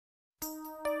When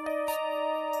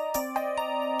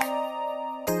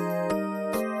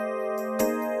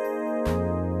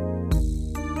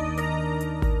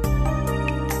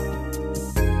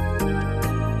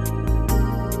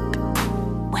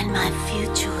my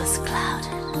future was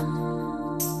clouded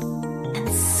and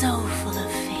so full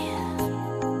of fear,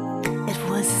 it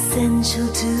was essential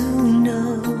to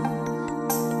know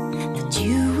that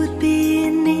you would be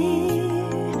near.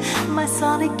 My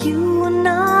Sonic, you were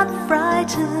not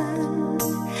frightened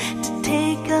to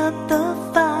take up the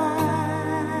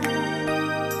fight,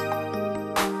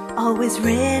 always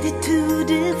ready to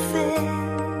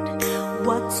defend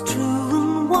what's true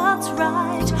and what's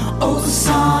right. Oh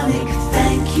Sonic,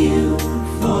 thank you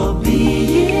for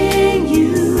being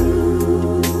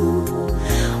you.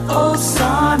 Oh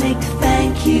Sonic,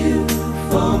 thank you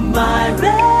for my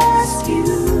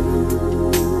rescue.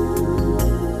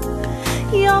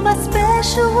 You're my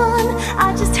special one,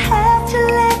 I just have to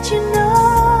let you know.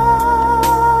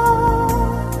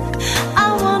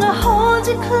 I wanna hold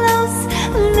you close,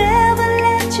 never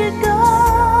let you go.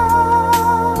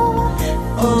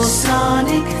 Oh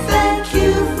Sonic, thank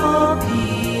you for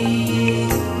being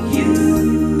you.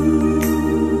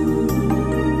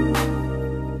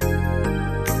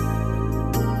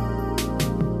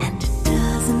 And it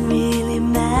doesn't really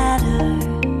matter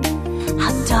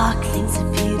how dark things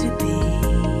appear to be.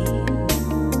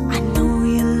 I know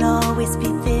you'll always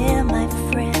be there, my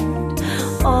friend,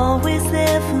 always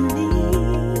there for me.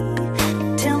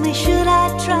 Tell me, should I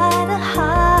try to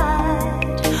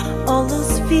hide all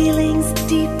those feelings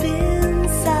deep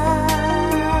inside?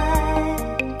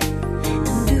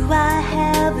 And do I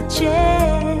have a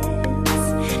chance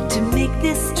to make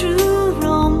this true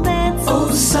romance? Oh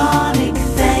Sonic,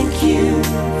 thank you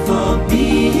for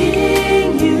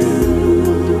being you.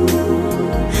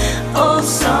 Oh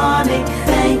Sonic,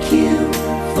 thank you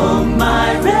for my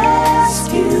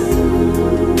rescue.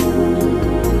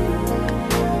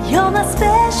 You're my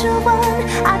special one,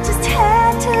 I just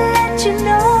had to let you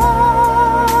know.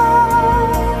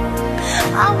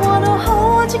 I wanna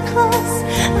hold you close,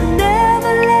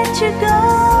 never let you go.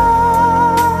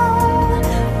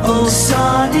 Oh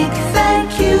Sonic, thank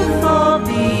you for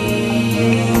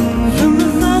being you. From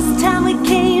the first time we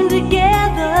came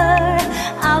together,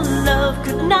 our love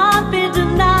could not be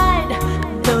denied.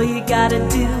 Though you gotta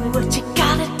do what you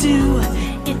gotta do,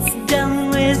 it's done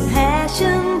with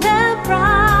passion and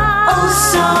pride. Oh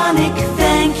Sonic,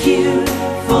 thank you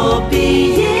for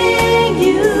being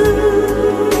you.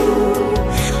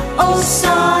 Oh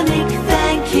Sonic,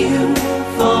 thank you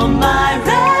for my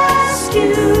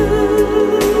rescue.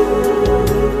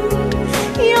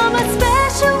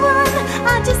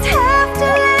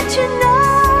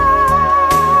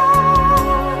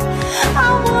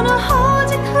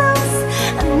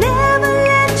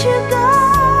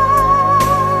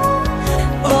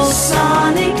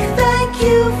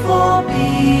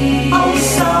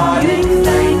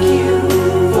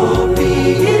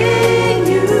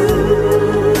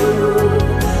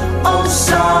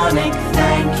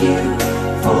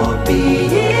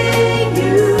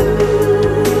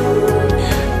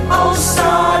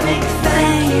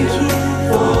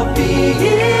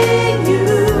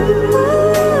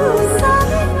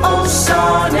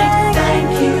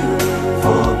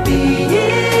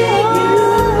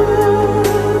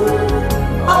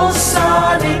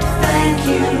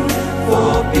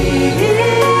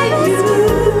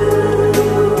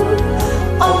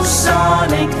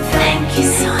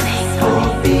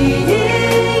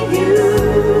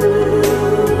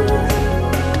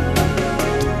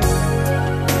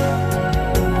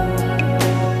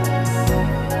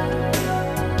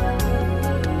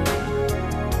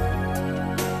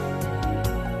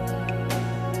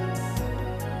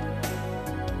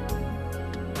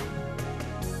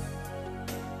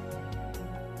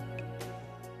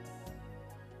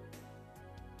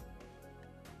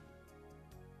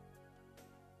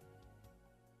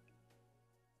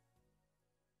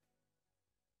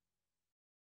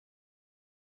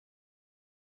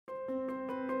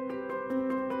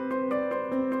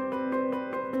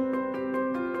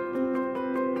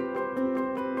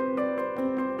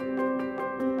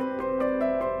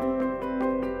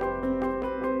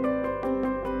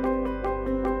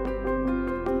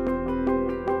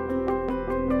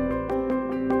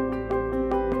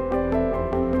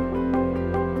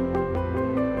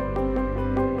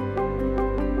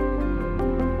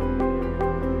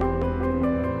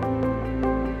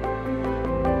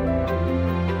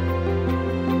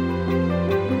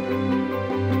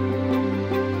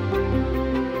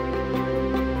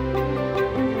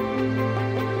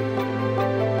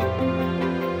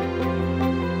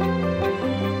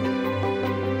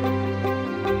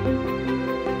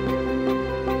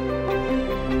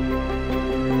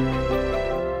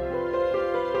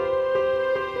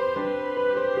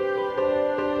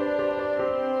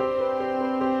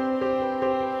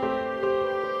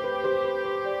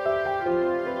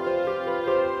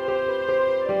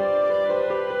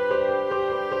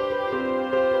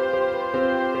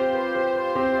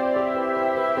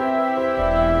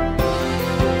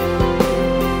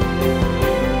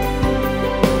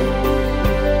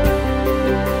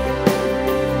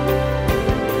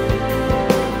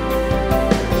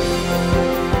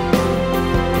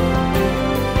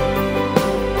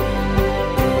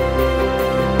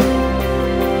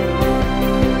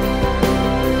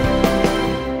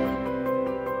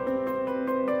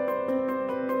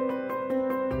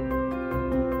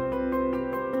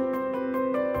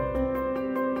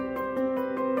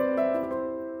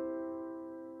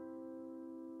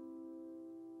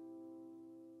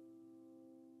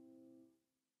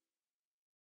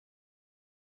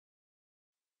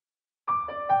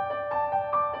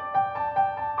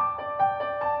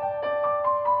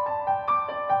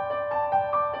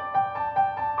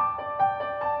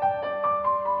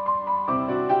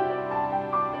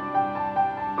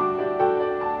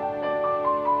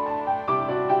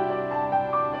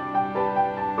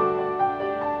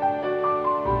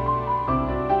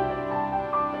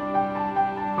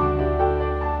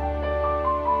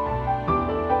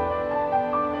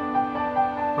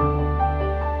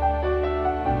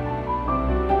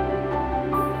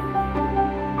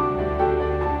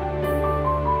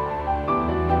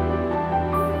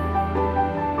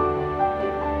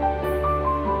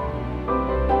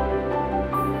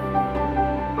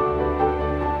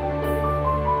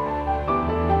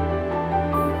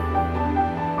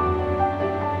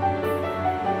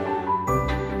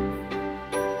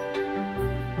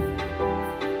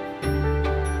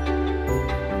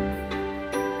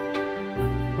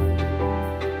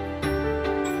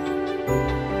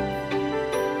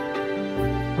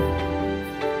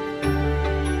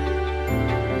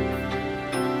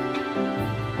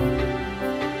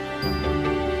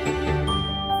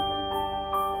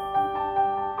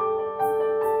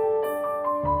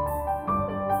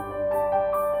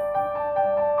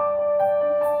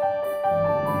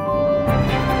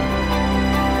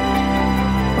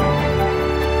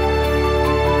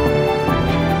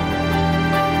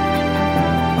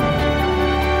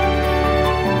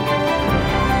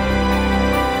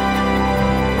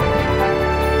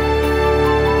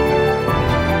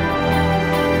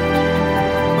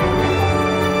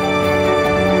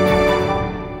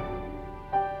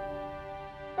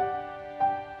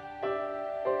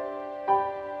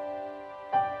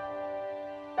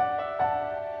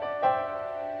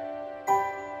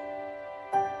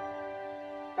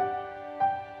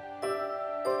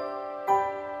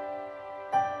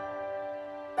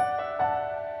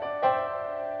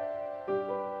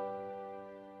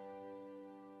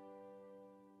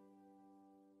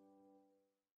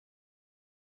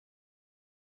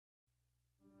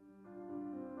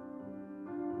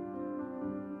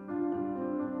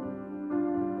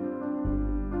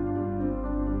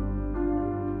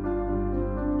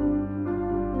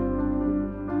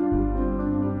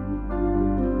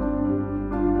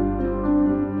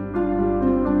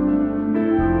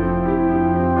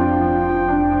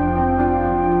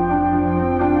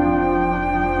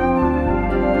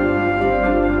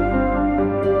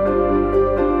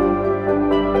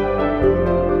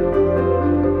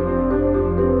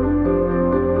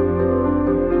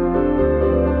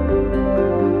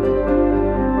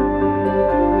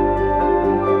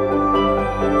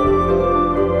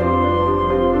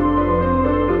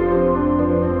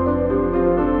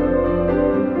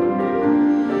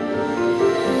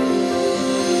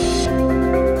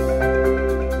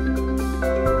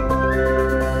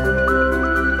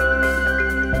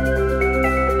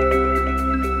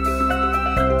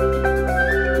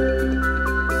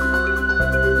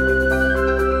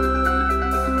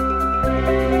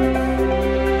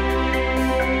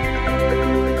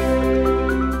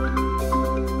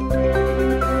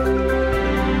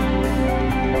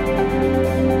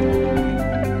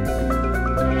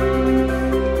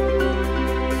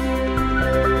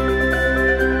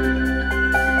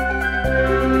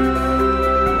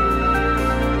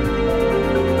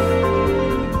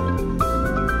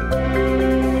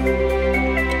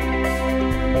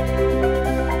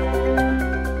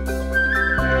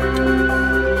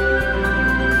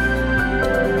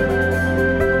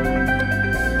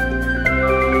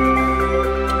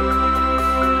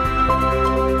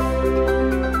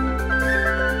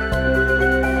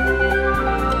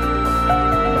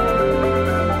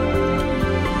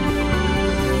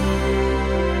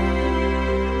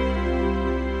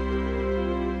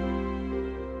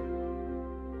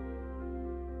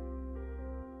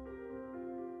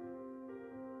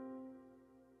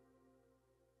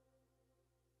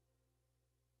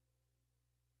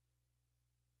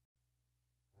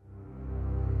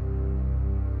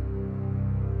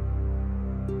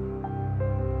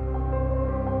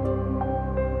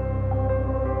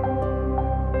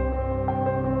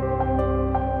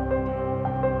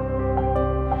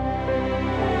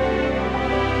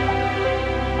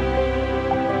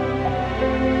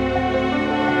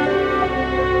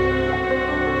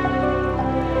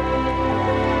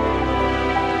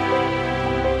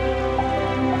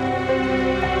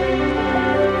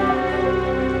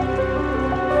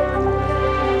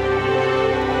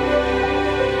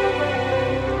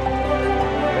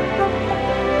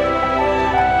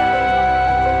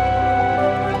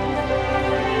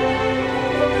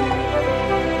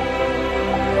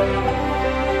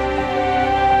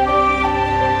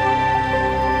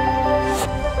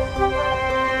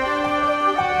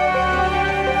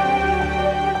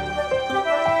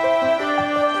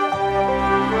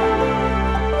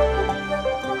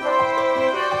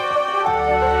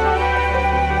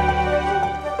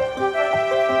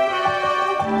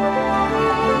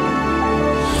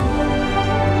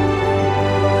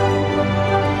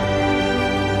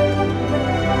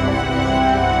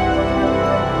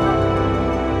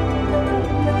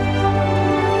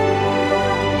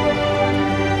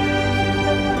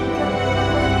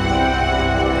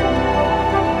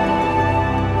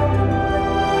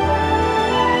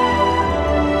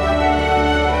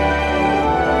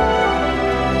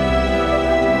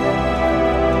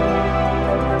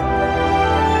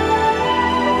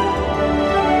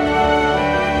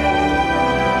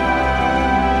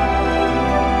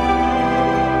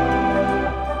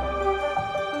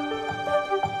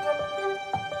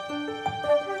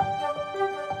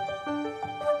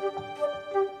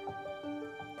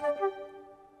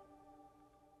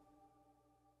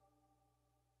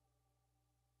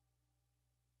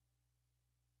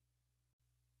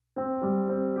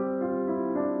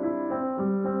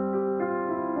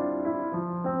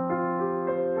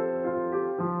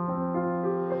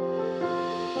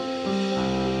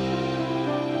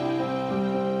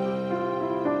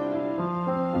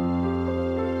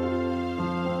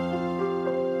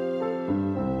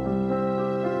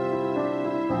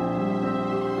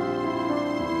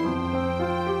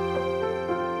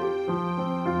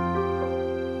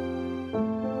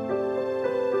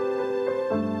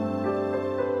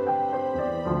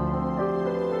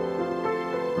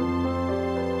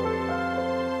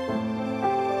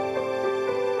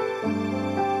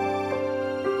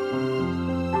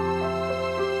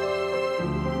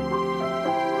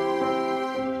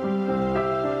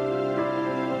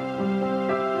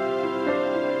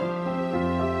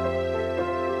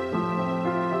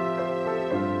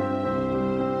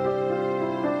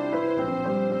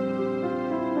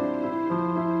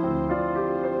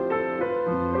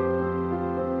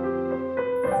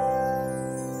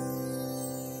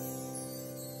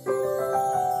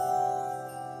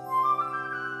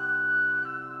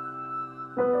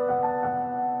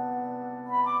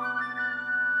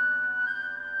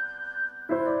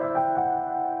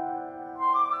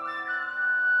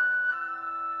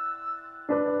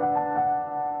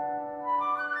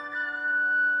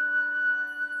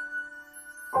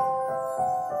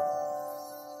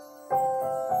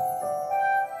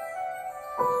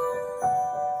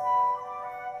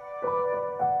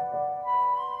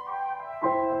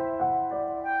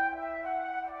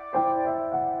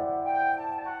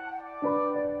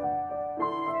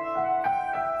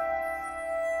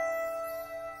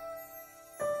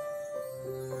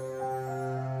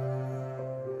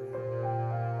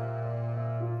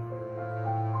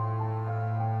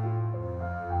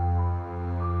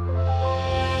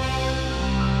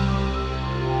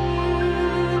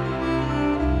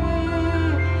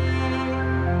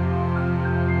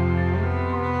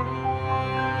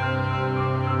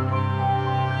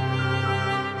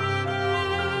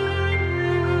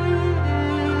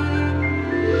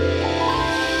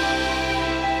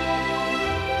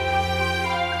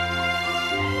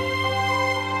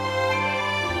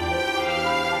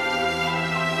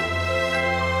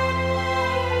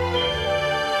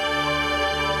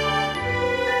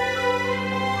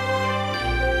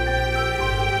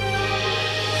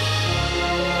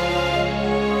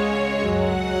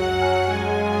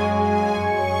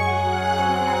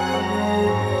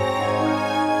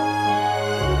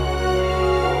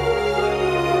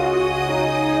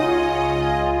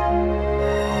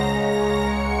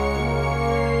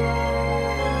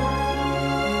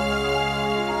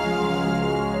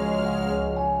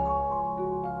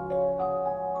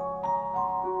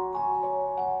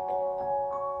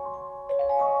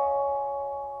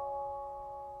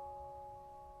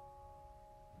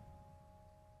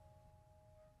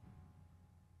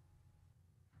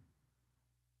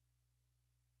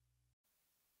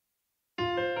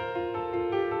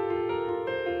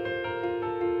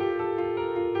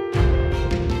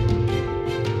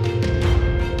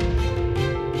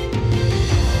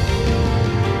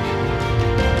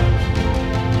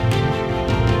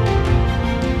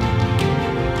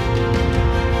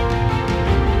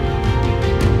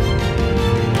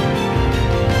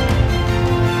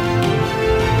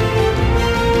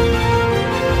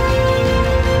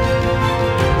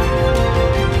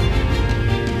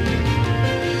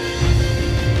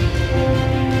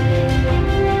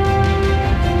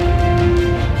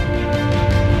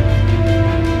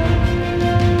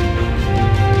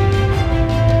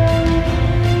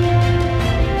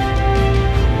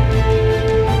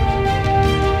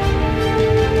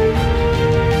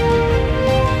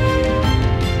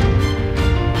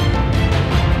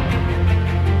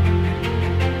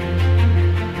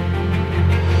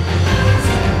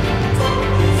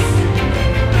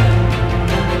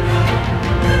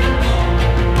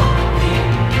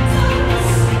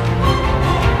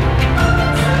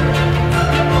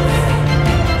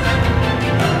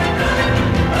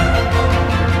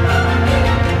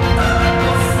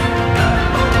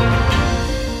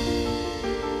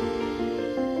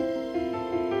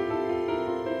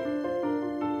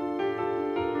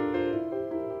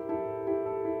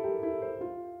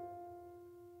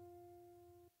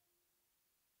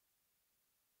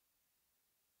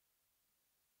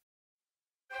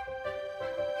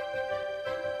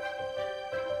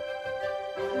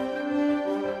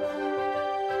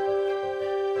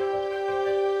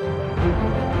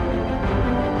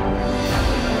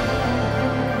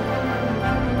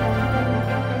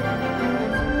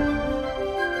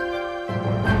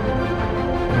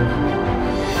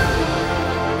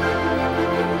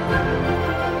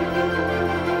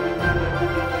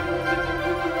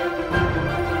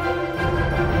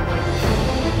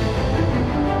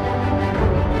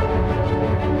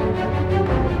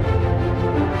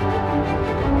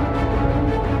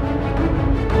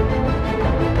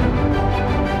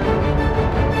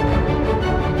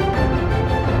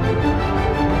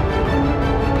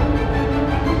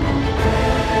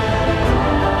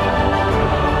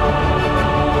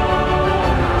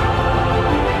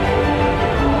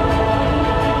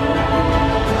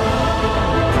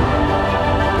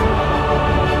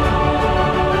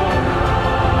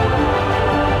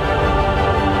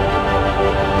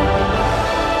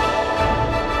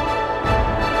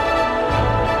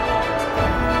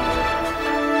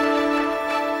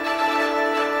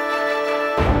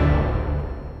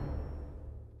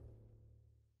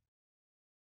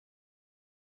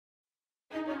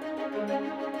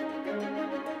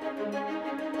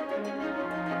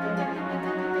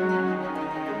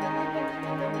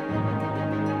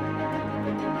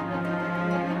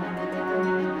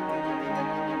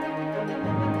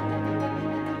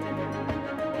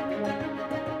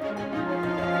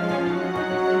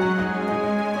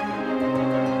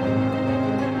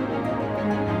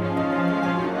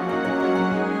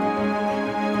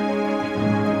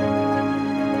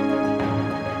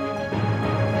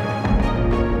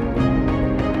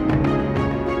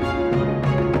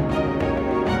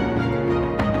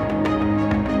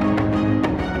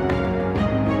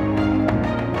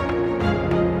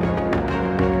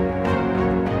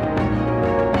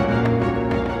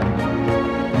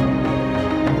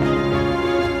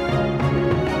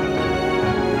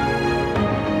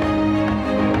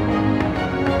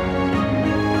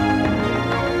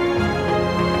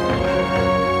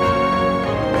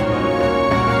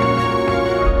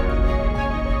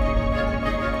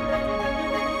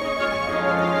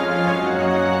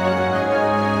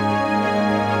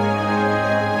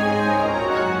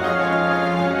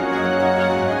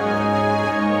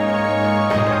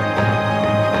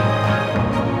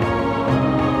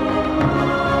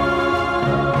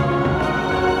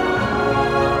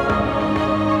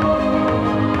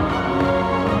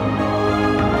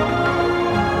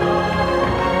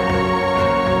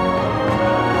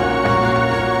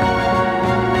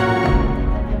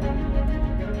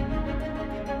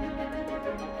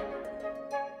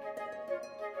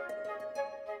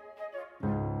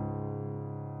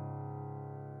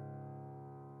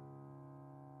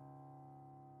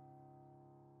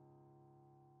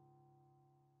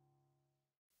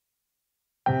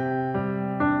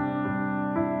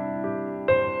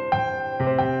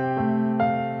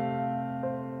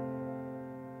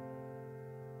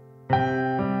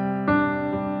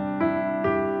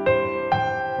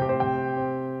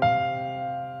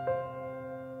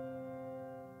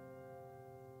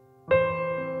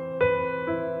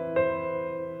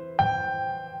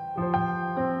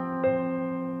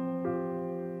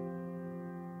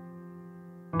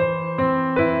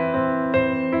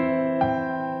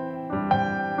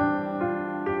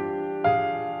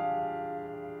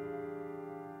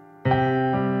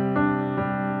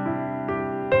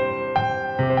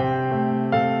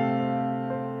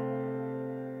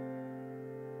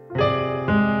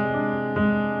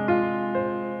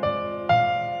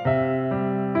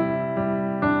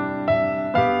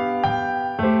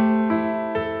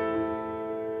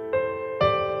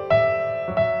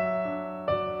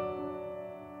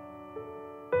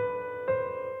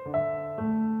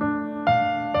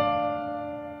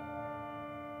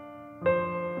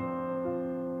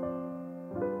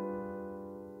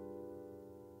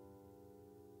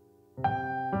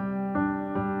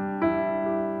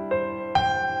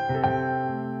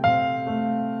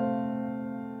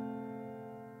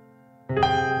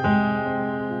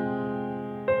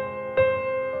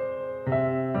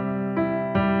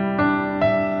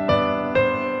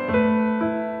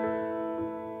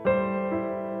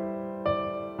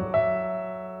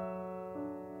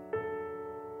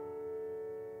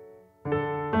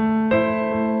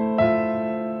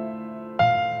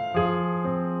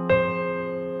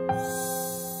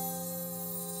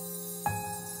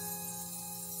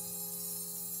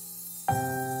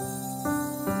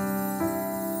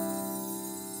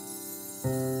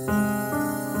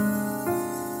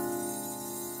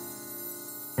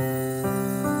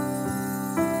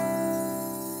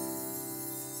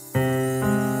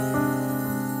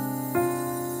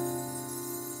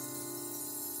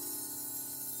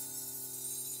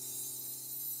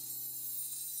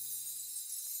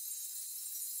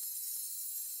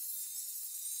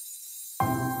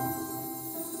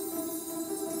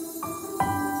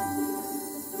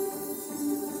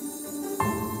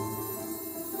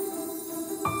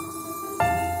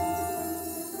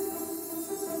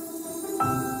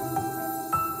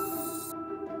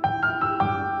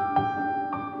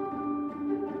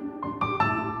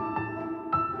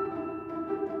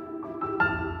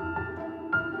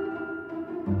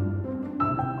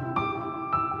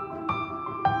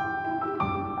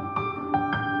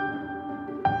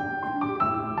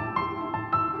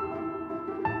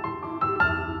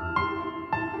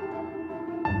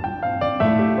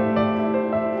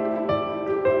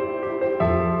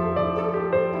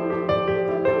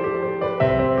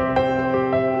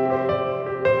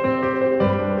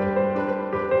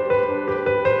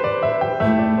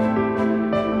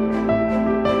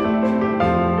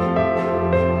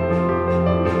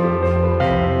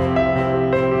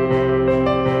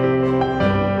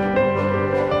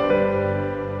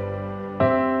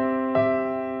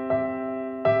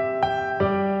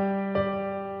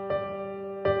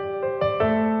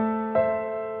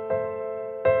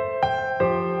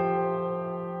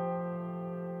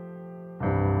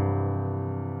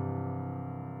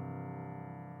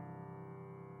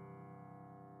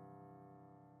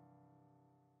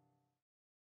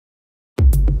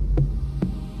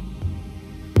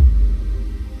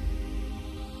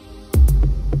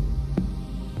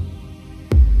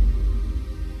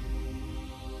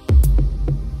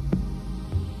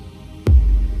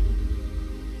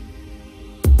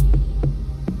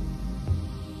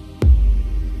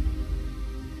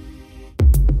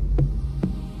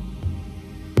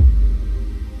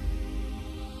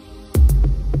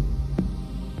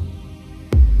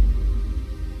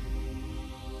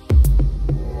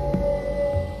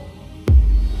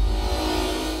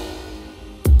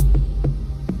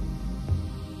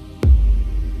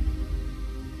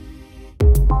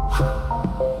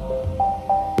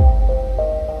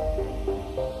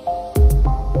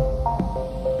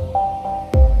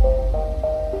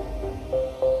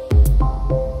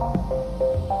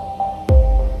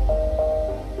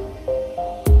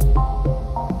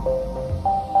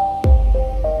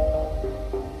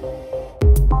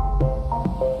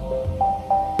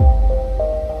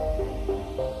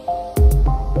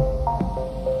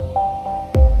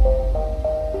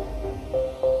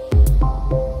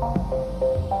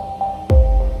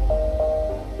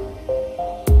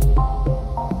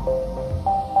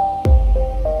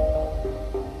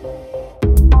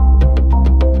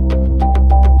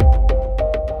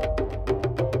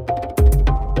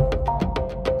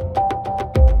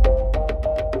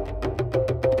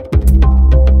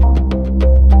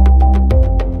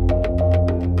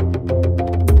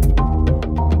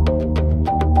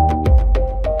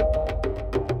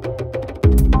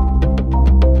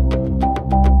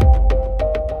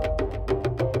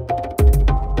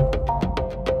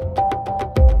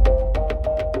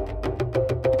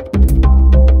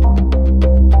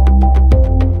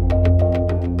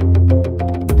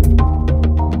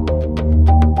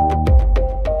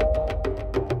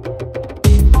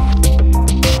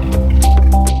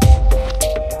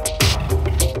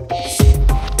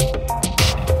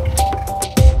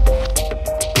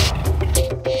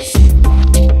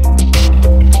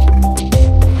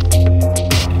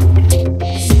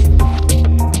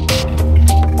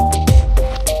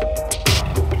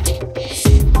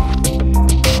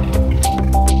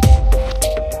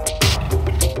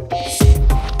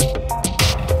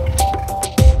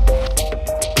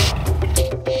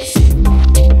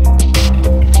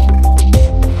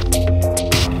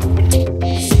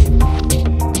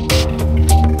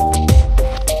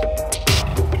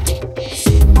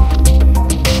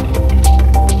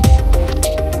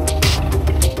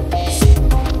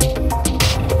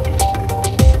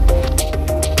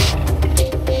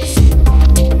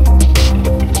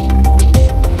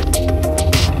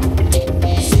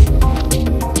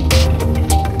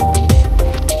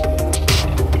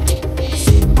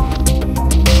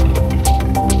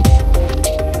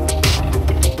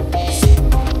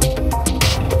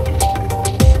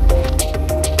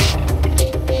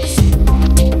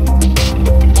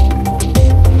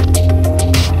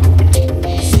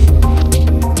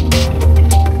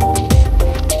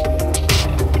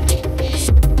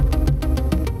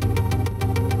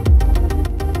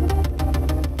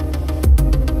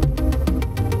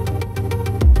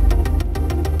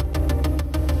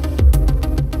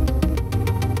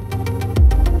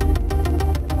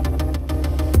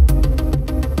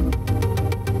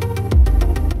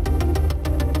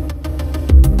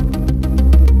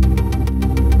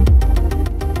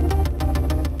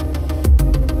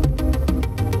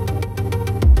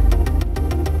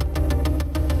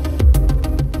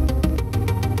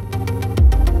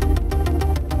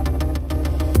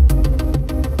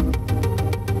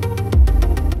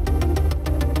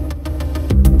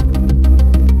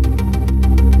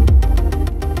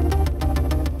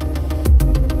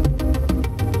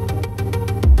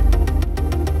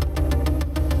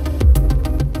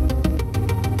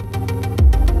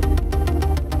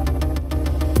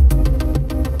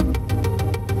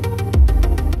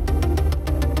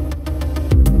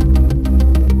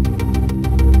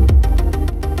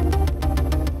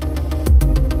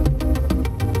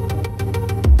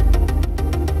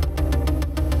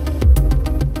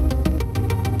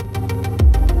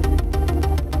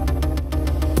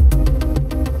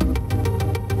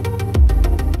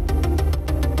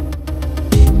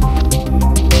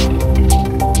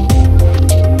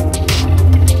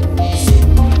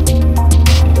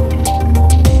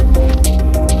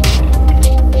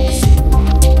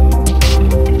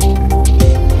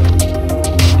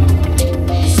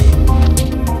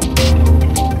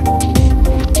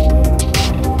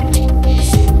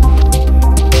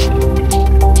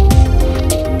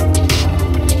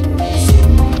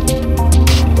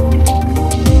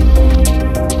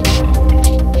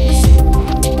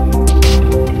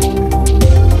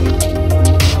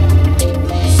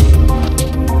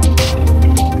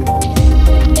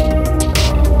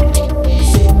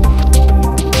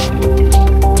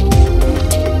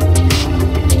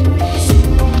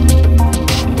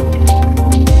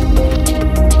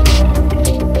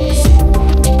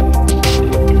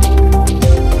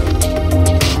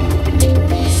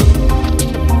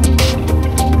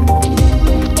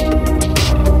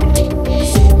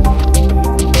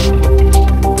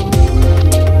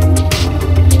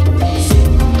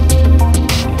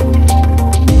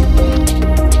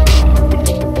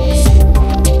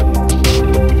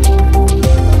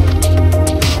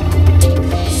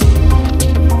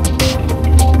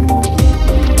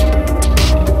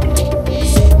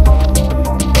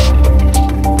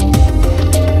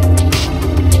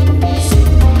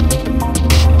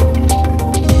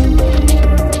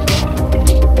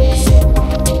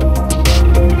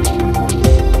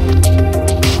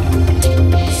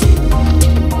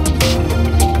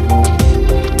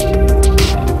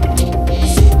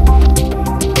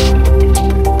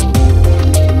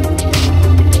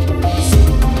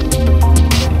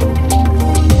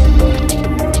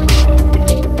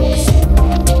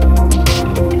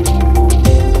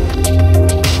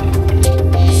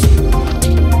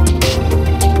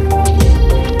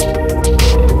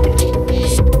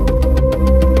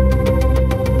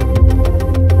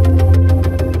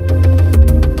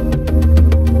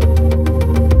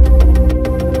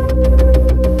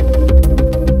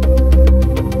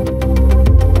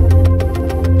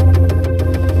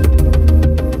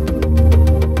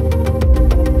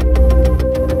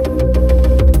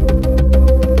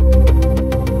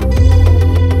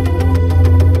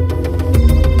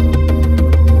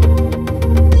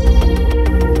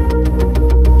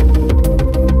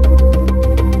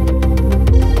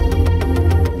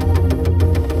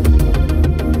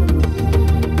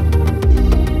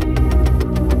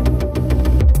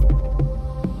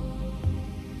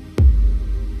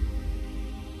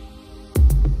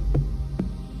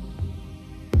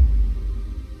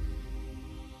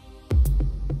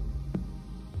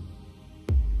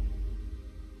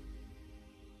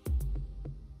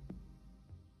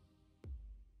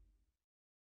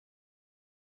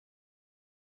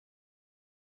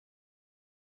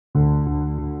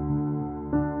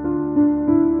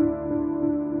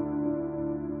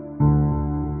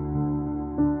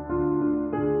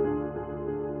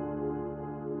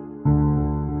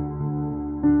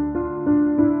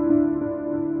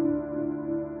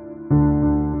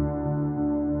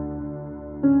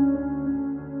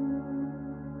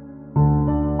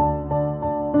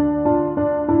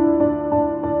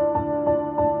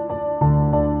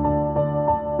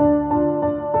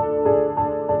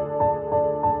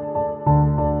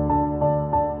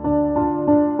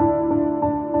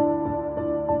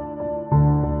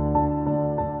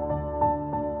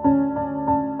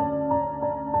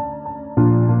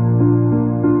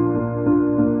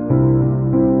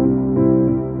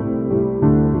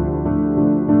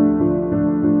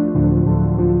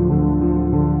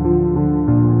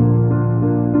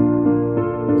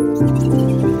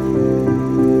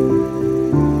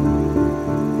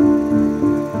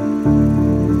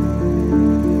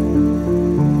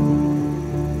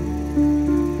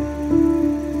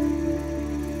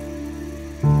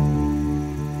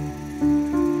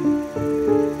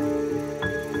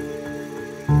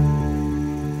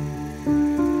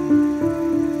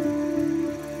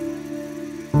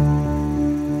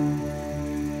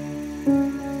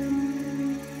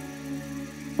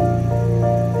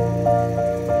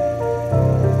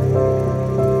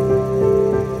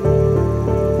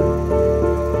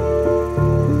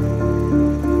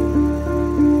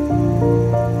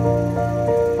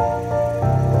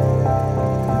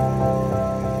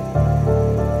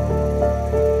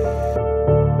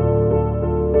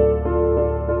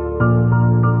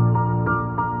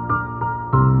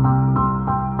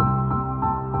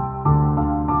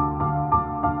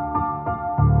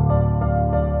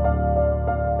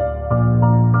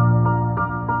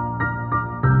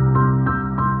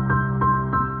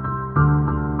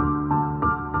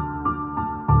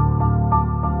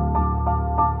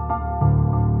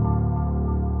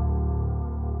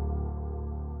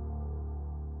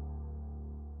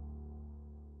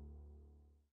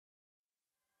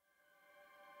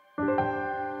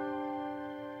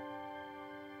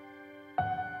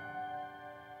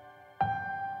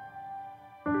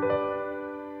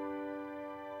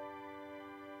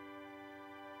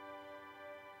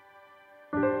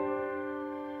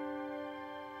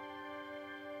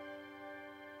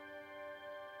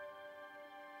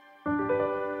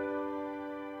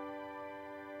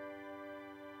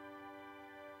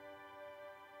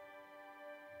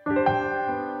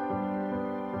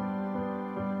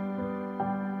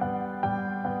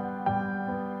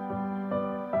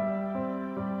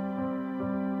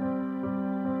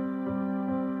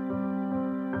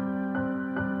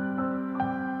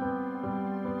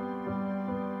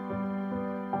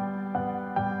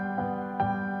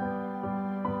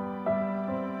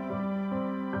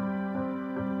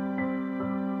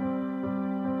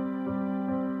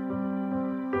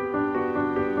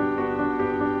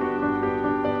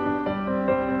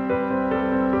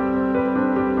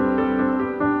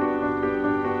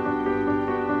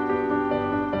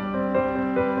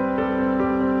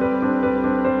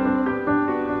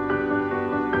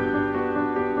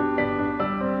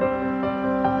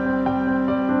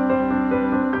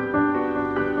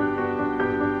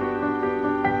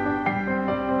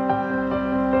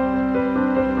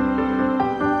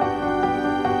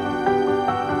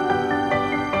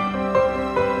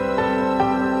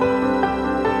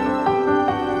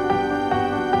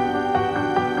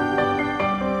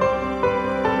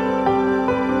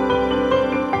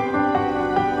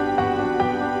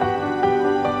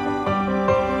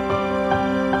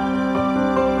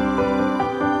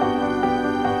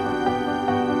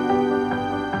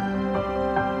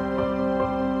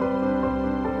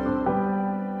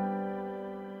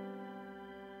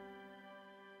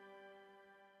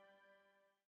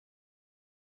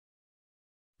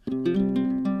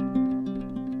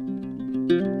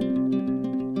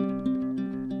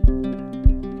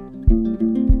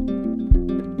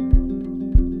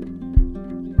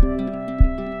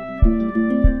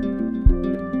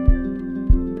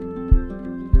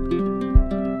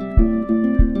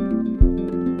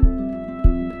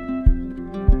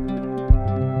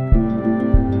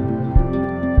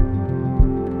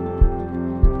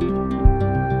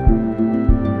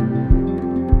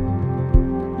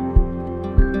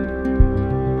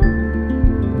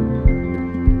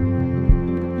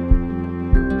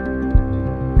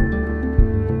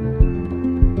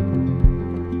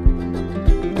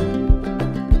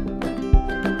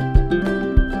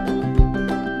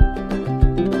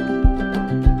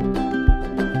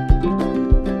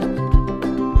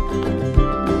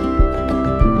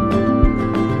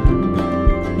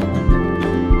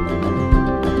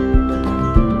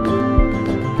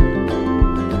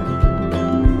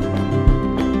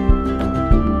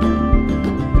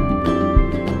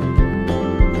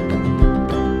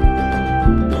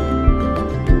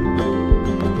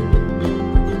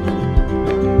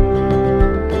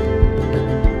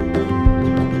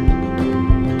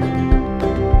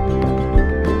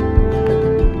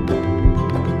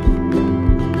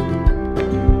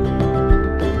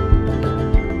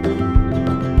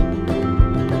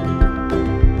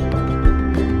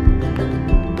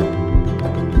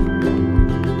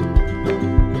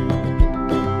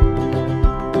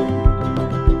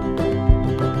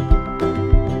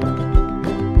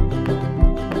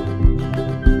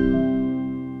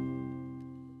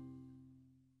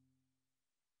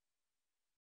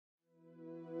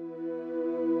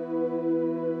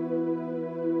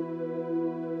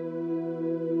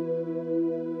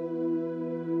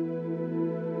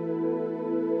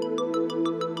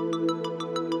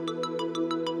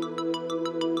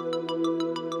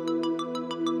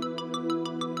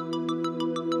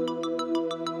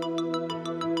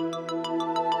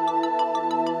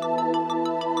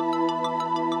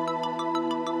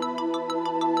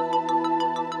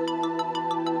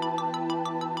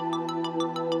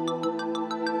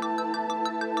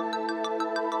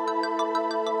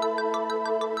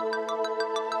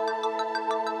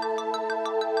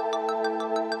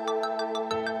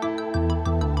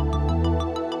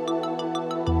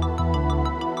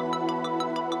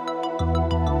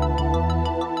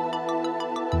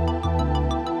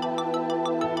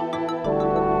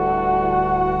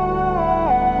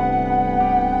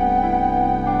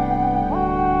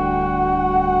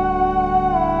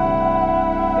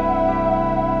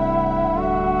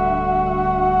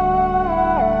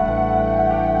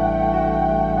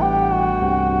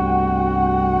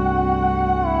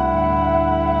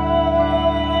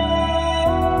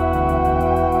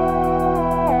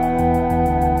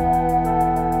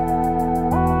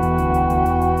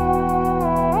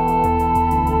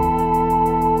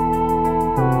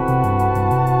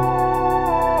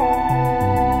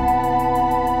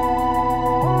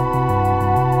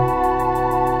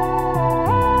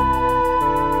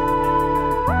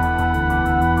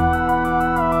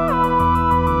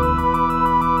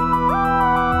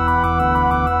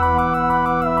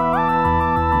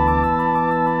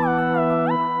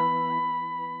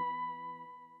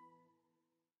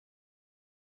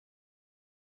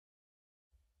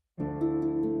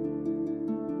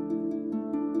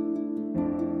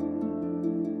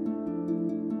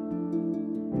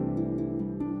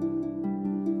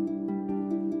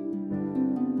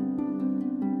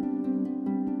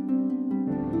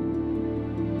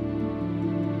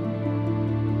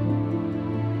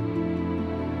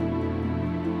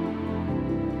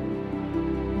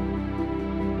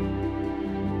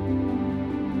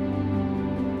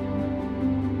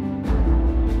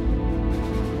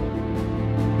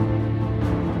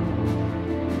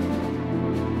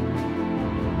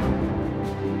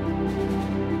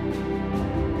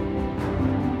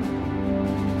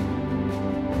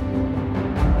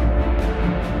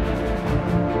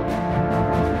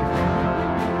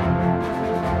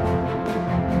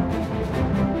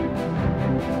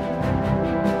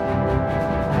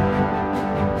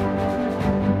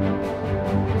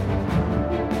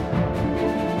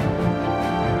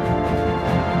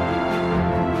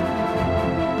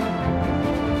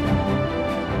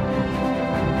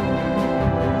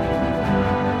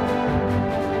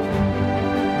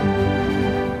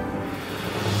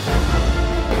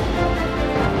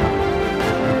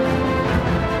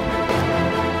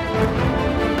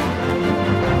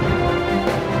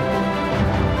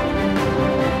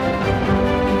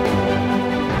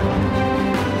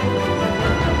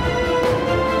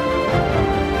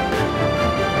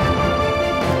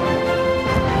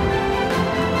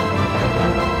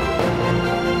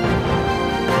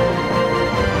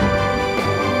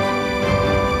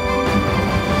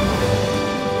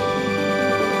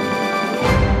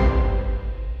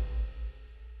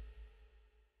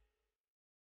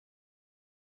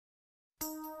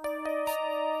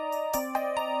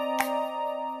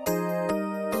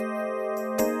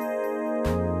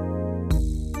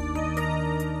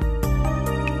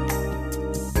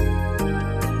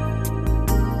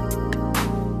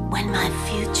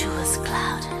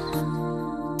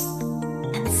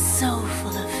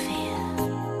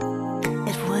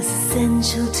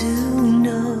 special to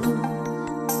know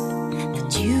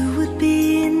that you would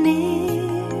be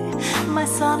near. My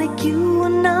Sonic, you are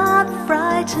not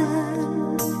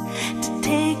frightened to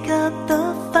take up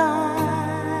the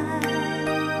fight.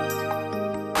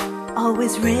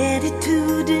 Always ready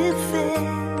to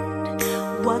defend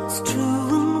what's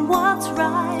true and what's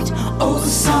right. Oh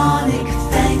Sonic,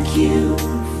 thank you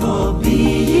for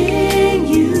being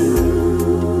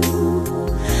you.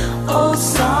 Oh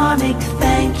Sonic,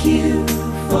 thank you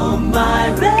for my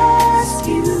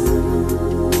rescue.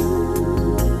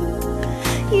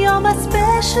 You're my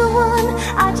special one,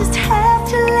 I just have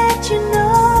to let you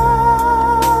know.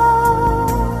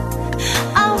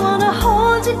 I wanna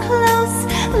hold you close,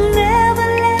 never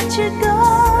let you go.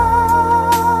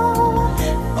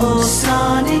 Oh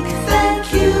Sonic, thank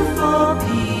you for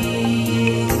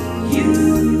being you.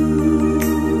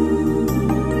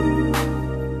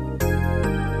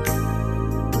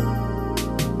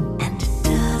 And it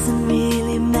doesn't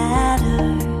really matter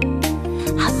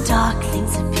how dark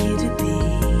things appear to be.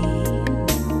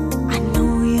 I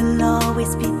know you'll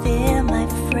always be there, my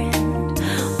friend,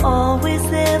 always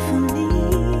there for me.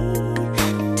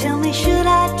 Tell me, should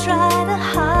I try to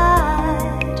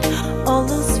hide all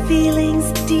those feelings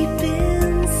deep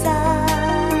inside?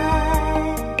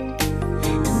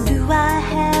 And do I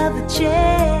have a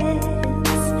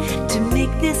chance to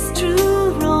make this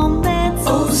true romance?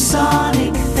 Oh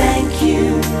Sonic, thank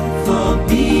you for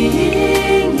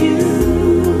being you.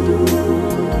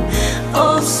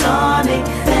 Oh Sonic,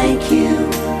 thank you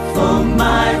for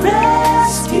my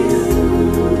rescue.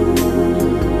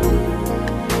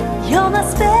 You're my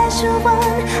special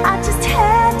one, I just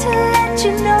had to let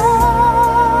you know.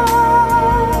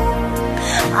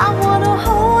 I wanna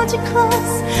hold you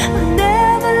close,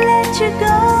 never let you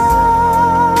go.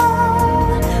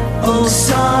 Oh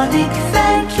Sonic,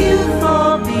 thank you for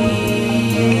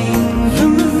being you.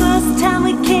 From the first time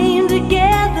we came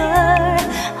together,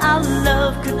 our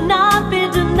love could not be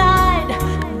denied.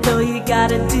 Though you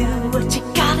gotta do what you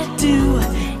gotta do,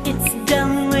 it's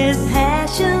done with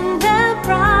passion and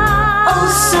pride. Oh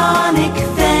Sonic,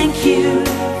 thank you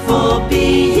for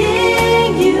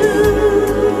being you.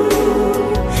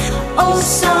 Oh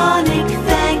Sonic,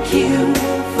 thank you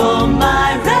for my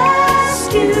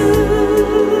rescue.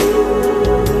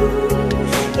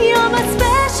 You're my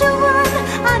special one,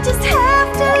 I just have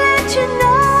to let you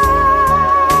know.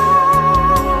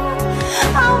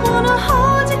 I wanna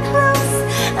hold you close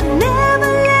and never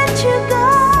let you go.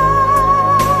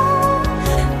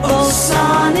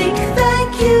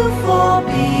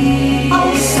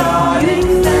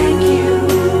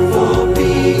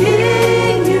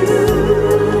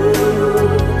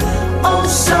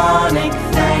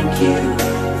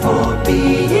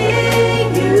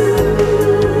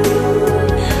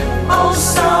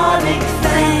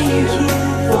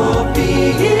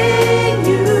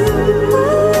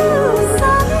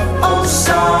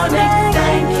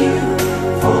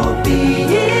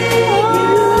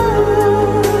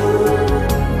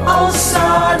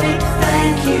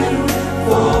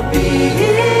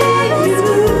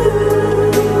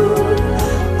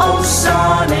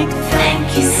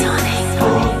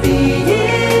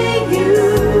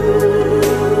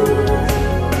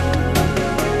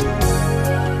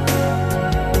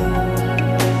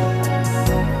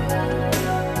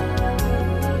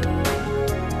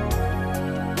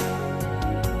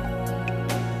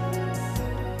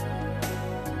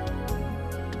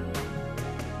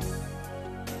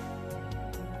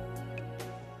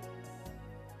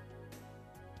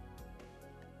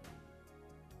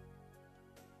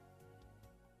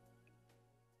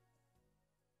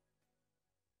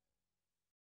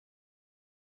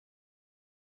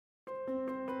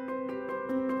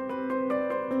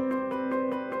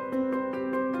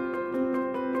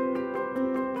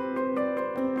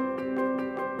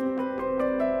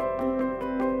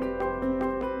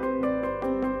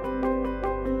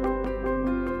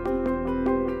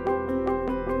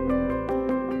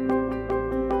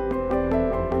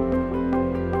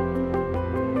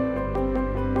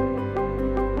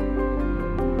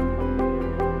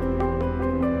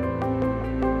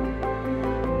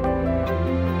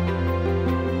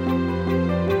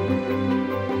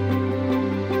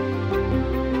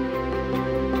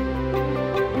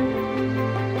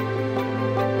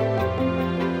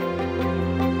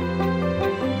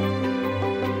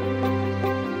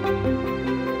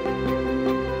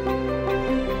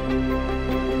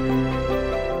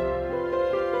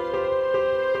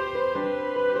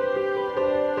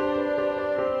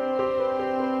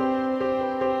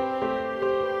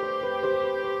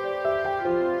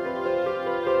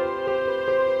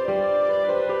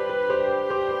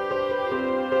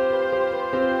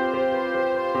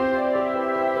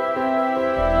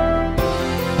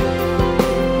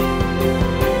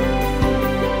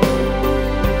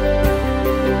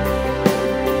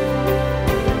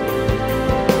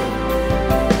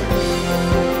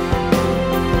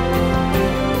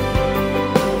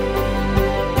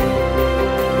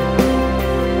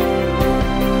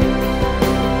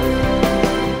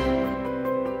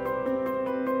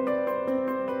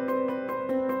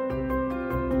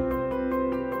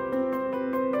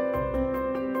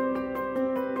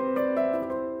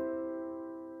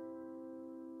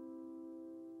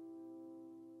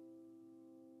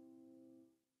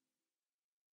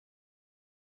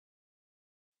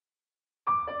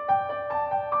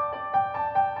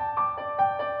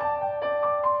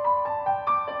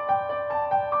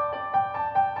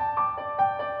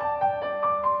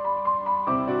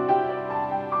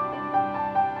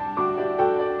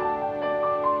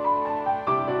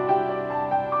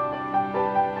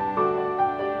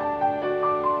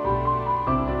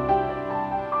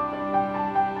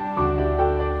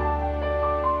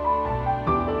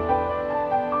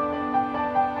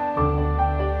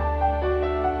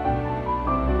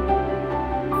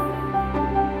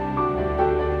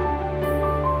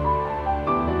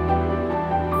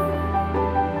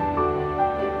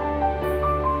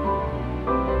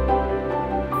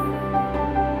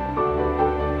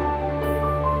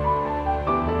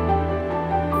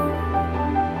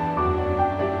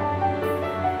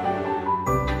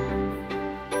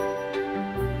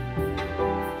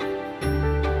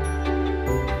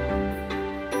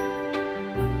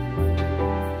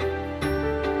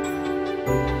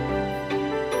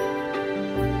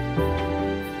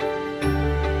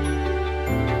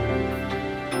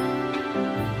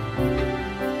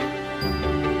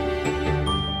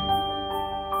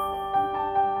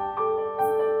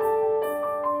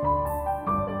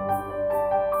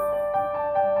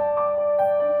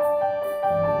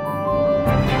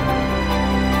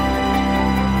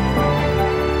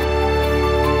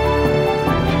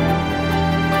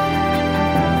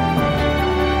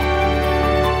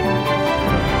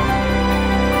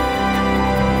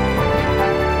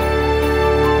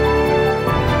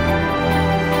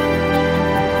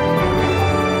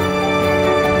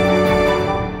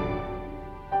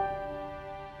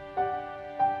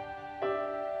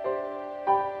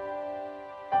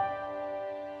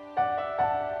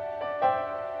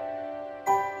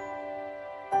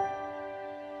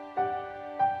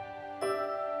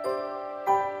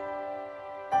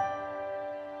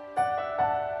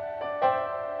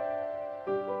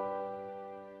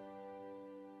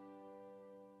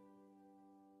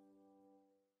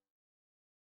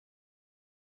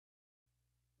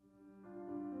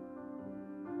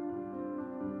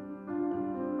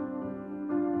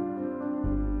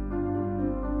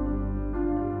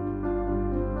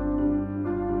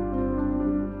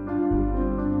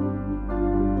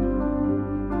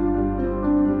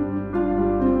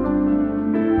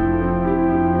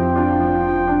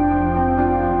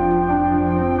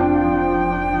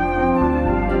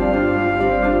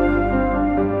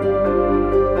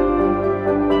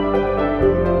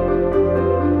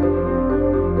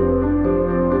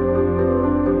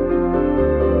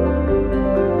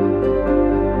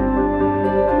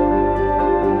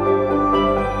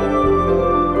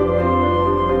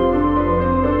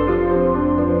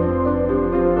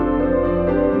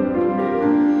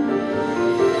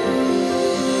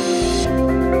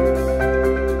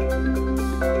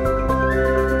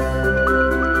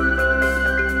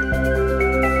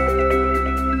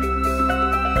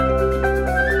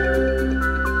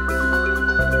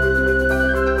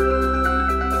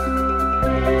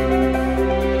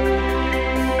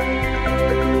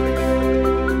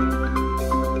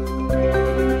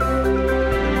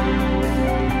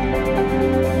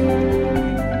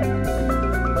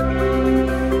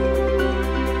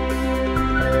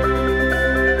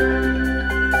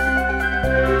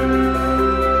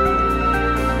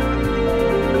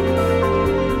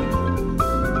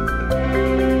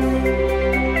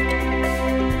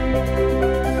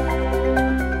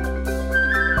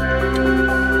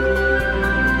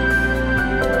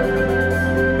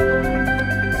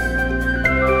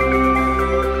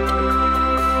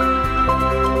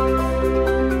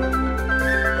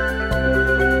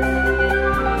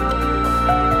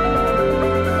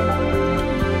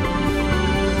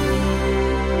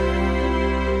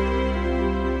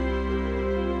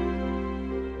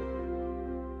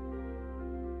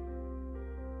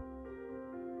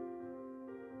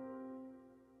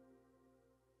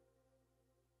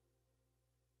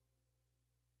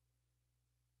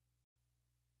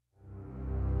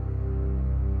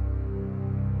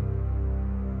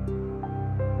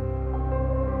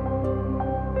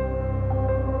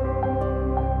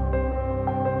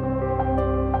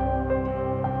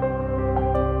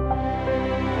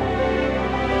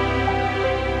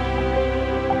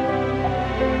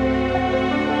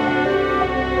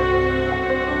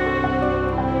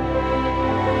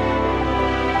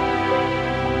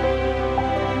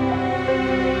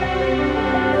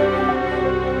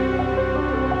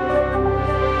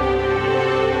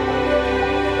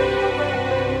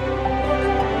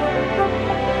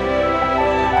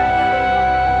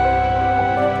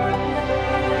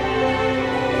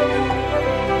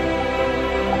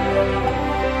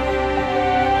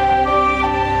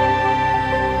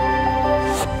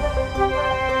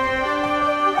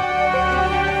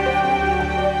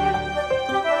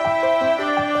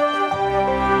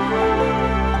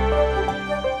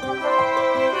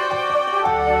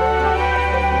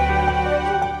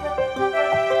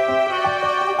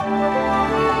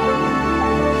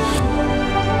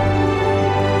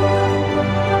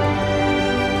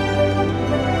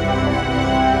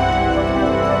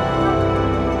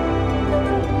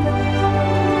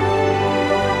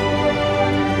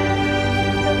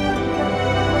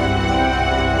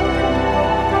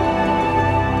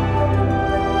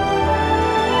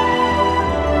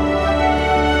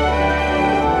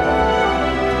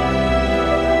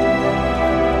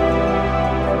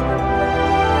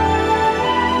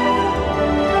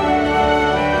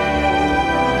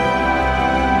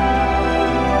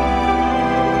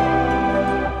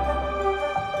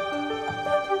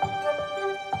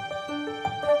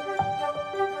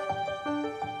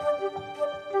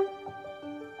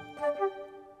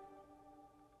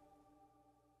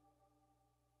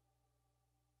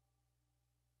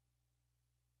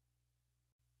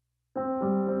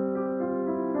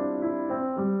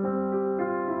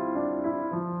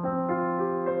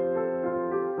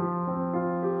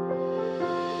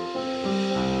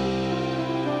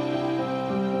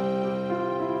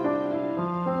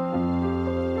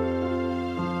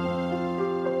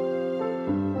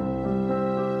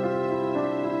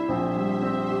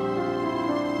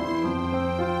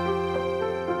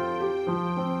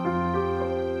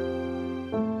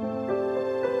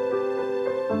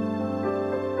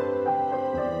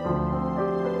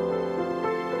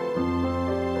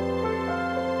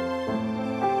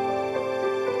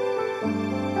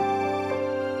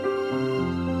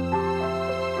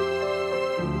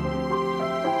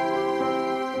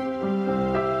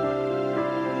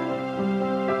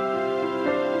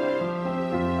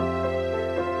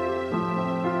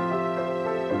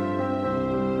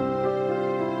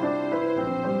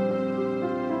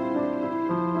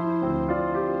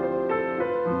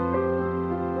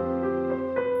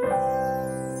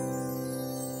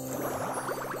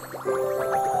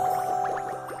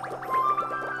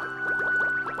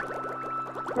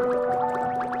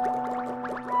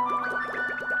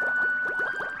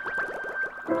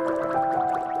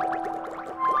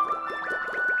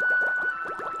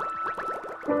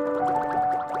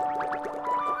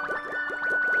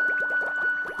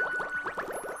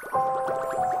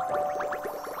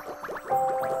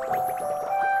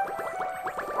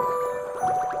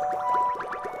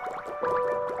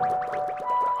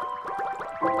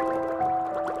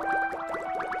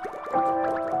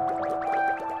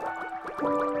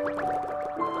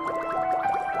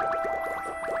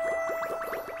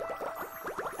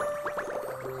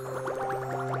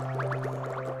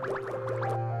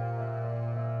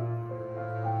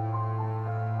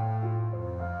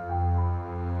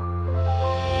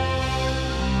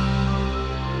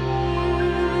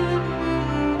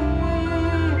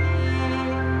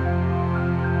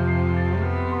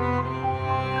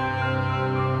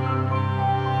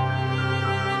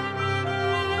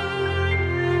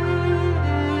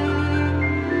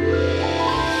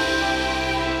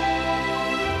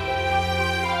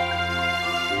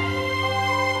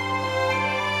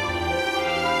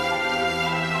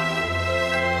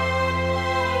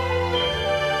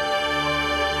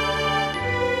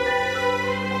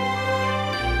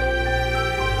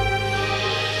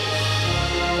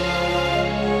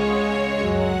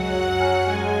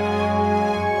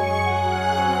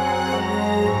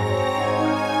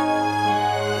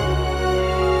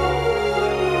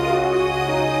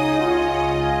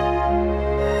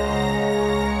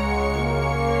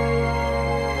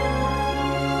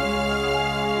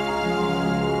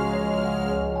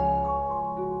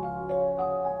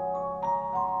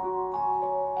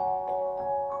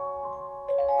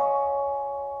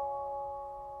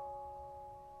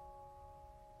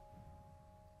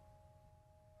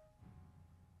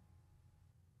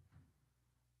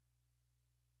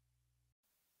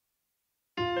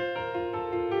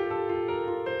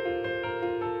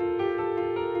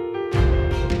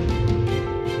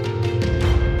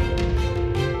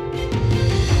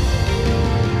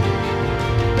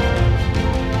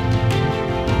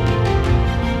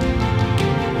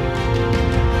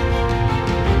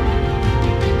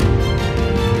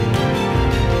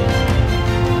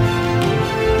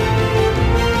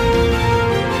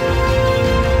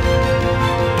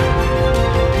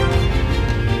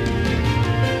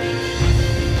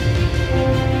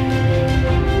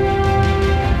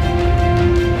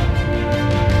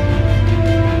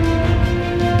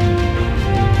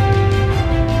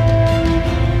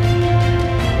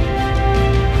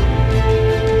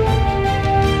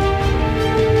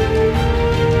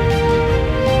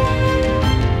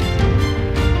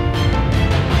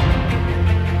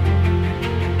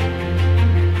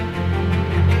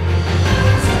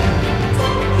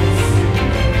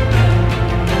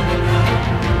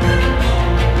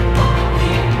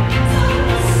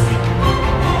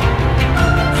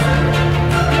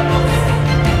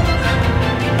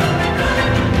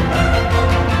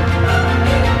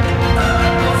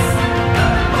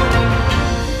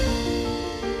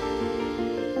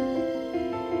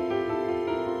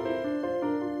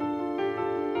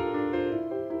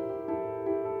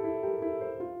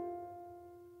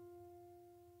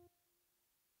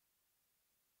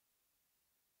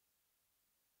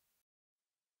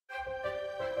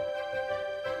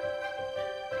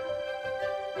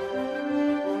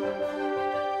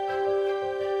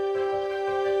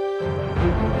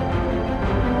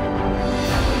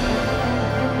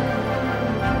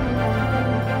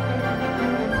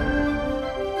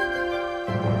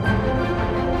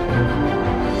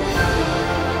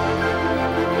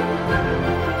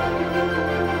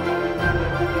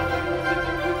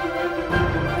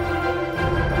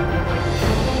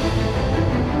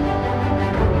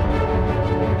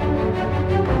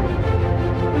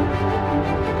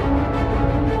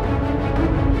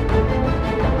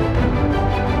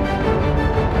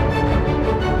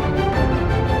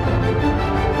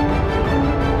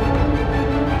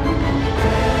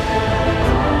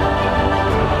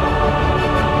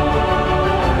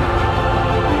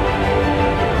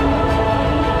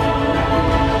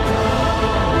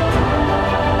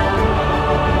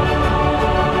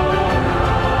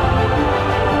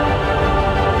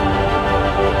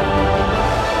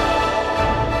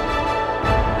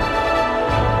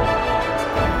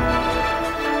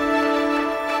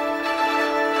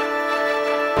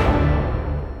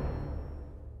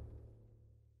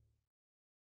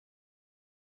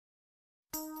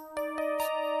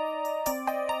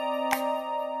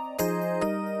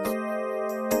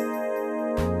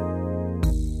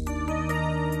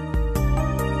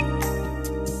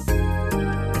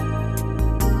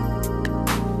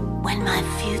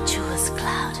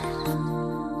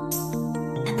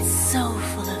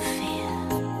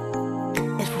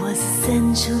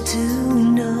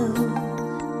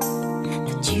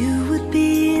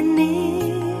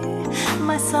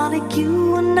 Sonic,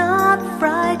 you are not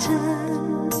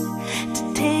frightened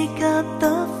to take up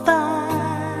the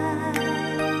fight,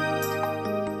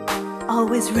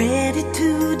 always ready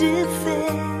to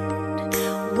defend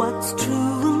what's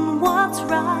true and what's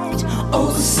right.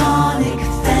 Oh Sonic,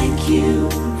 thank you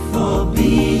for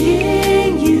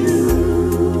being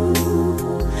you.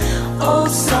 Oh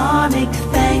Sonic,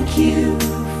 thank you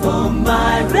for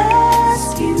my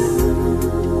rescue.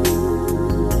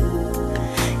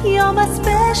 You're my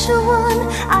special one,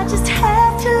 I just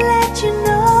have to let you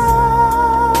know.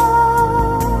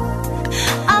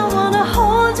 I wanna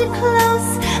hold you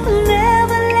close,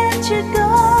 never let you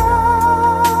go.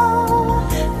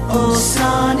 Oh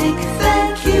Sonic,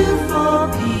 thank you for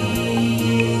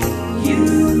being you.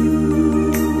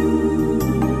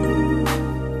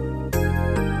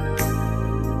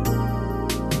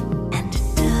 And it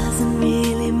doesn't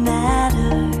really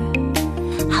matter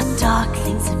how dark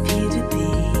things appear to be.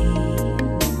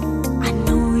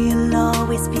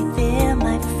 Always be there,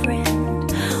 my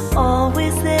friend,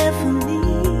 always there for me.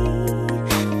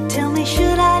 Tell me,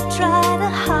 should I try to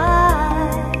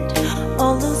hide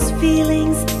all those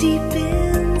feelings deep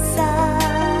inside?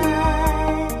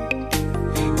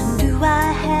 And do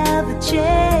I have a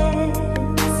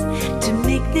chance to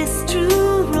make this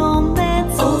true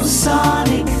romance? Oh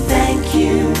Sonic, thank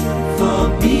you for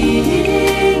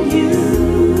being you.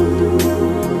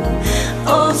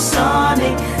 Oh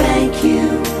Sonic, thank you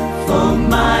for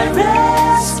my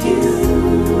rescue.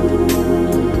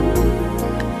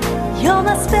 You're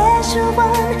my special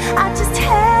one, I just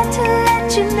had to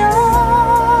let you know.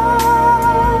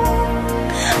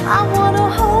 I wanna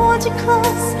hold you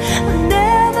close,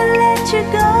 never let you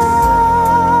go.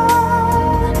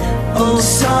 Oh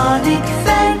Sonic,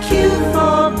 thank you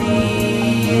for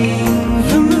being you.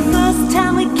 From the first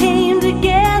time we came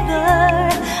together,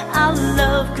 our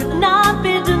love could not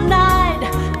be denied.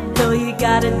 Though you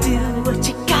gotta do what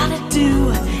you gotta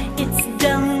do, it's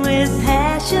done with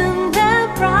passion and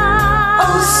pride.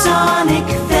 Oh Sonic,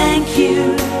 thank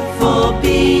you for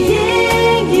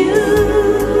being you.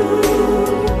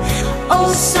 Oh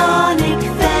Sonic,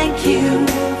 thank you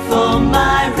for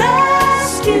my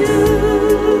rescue.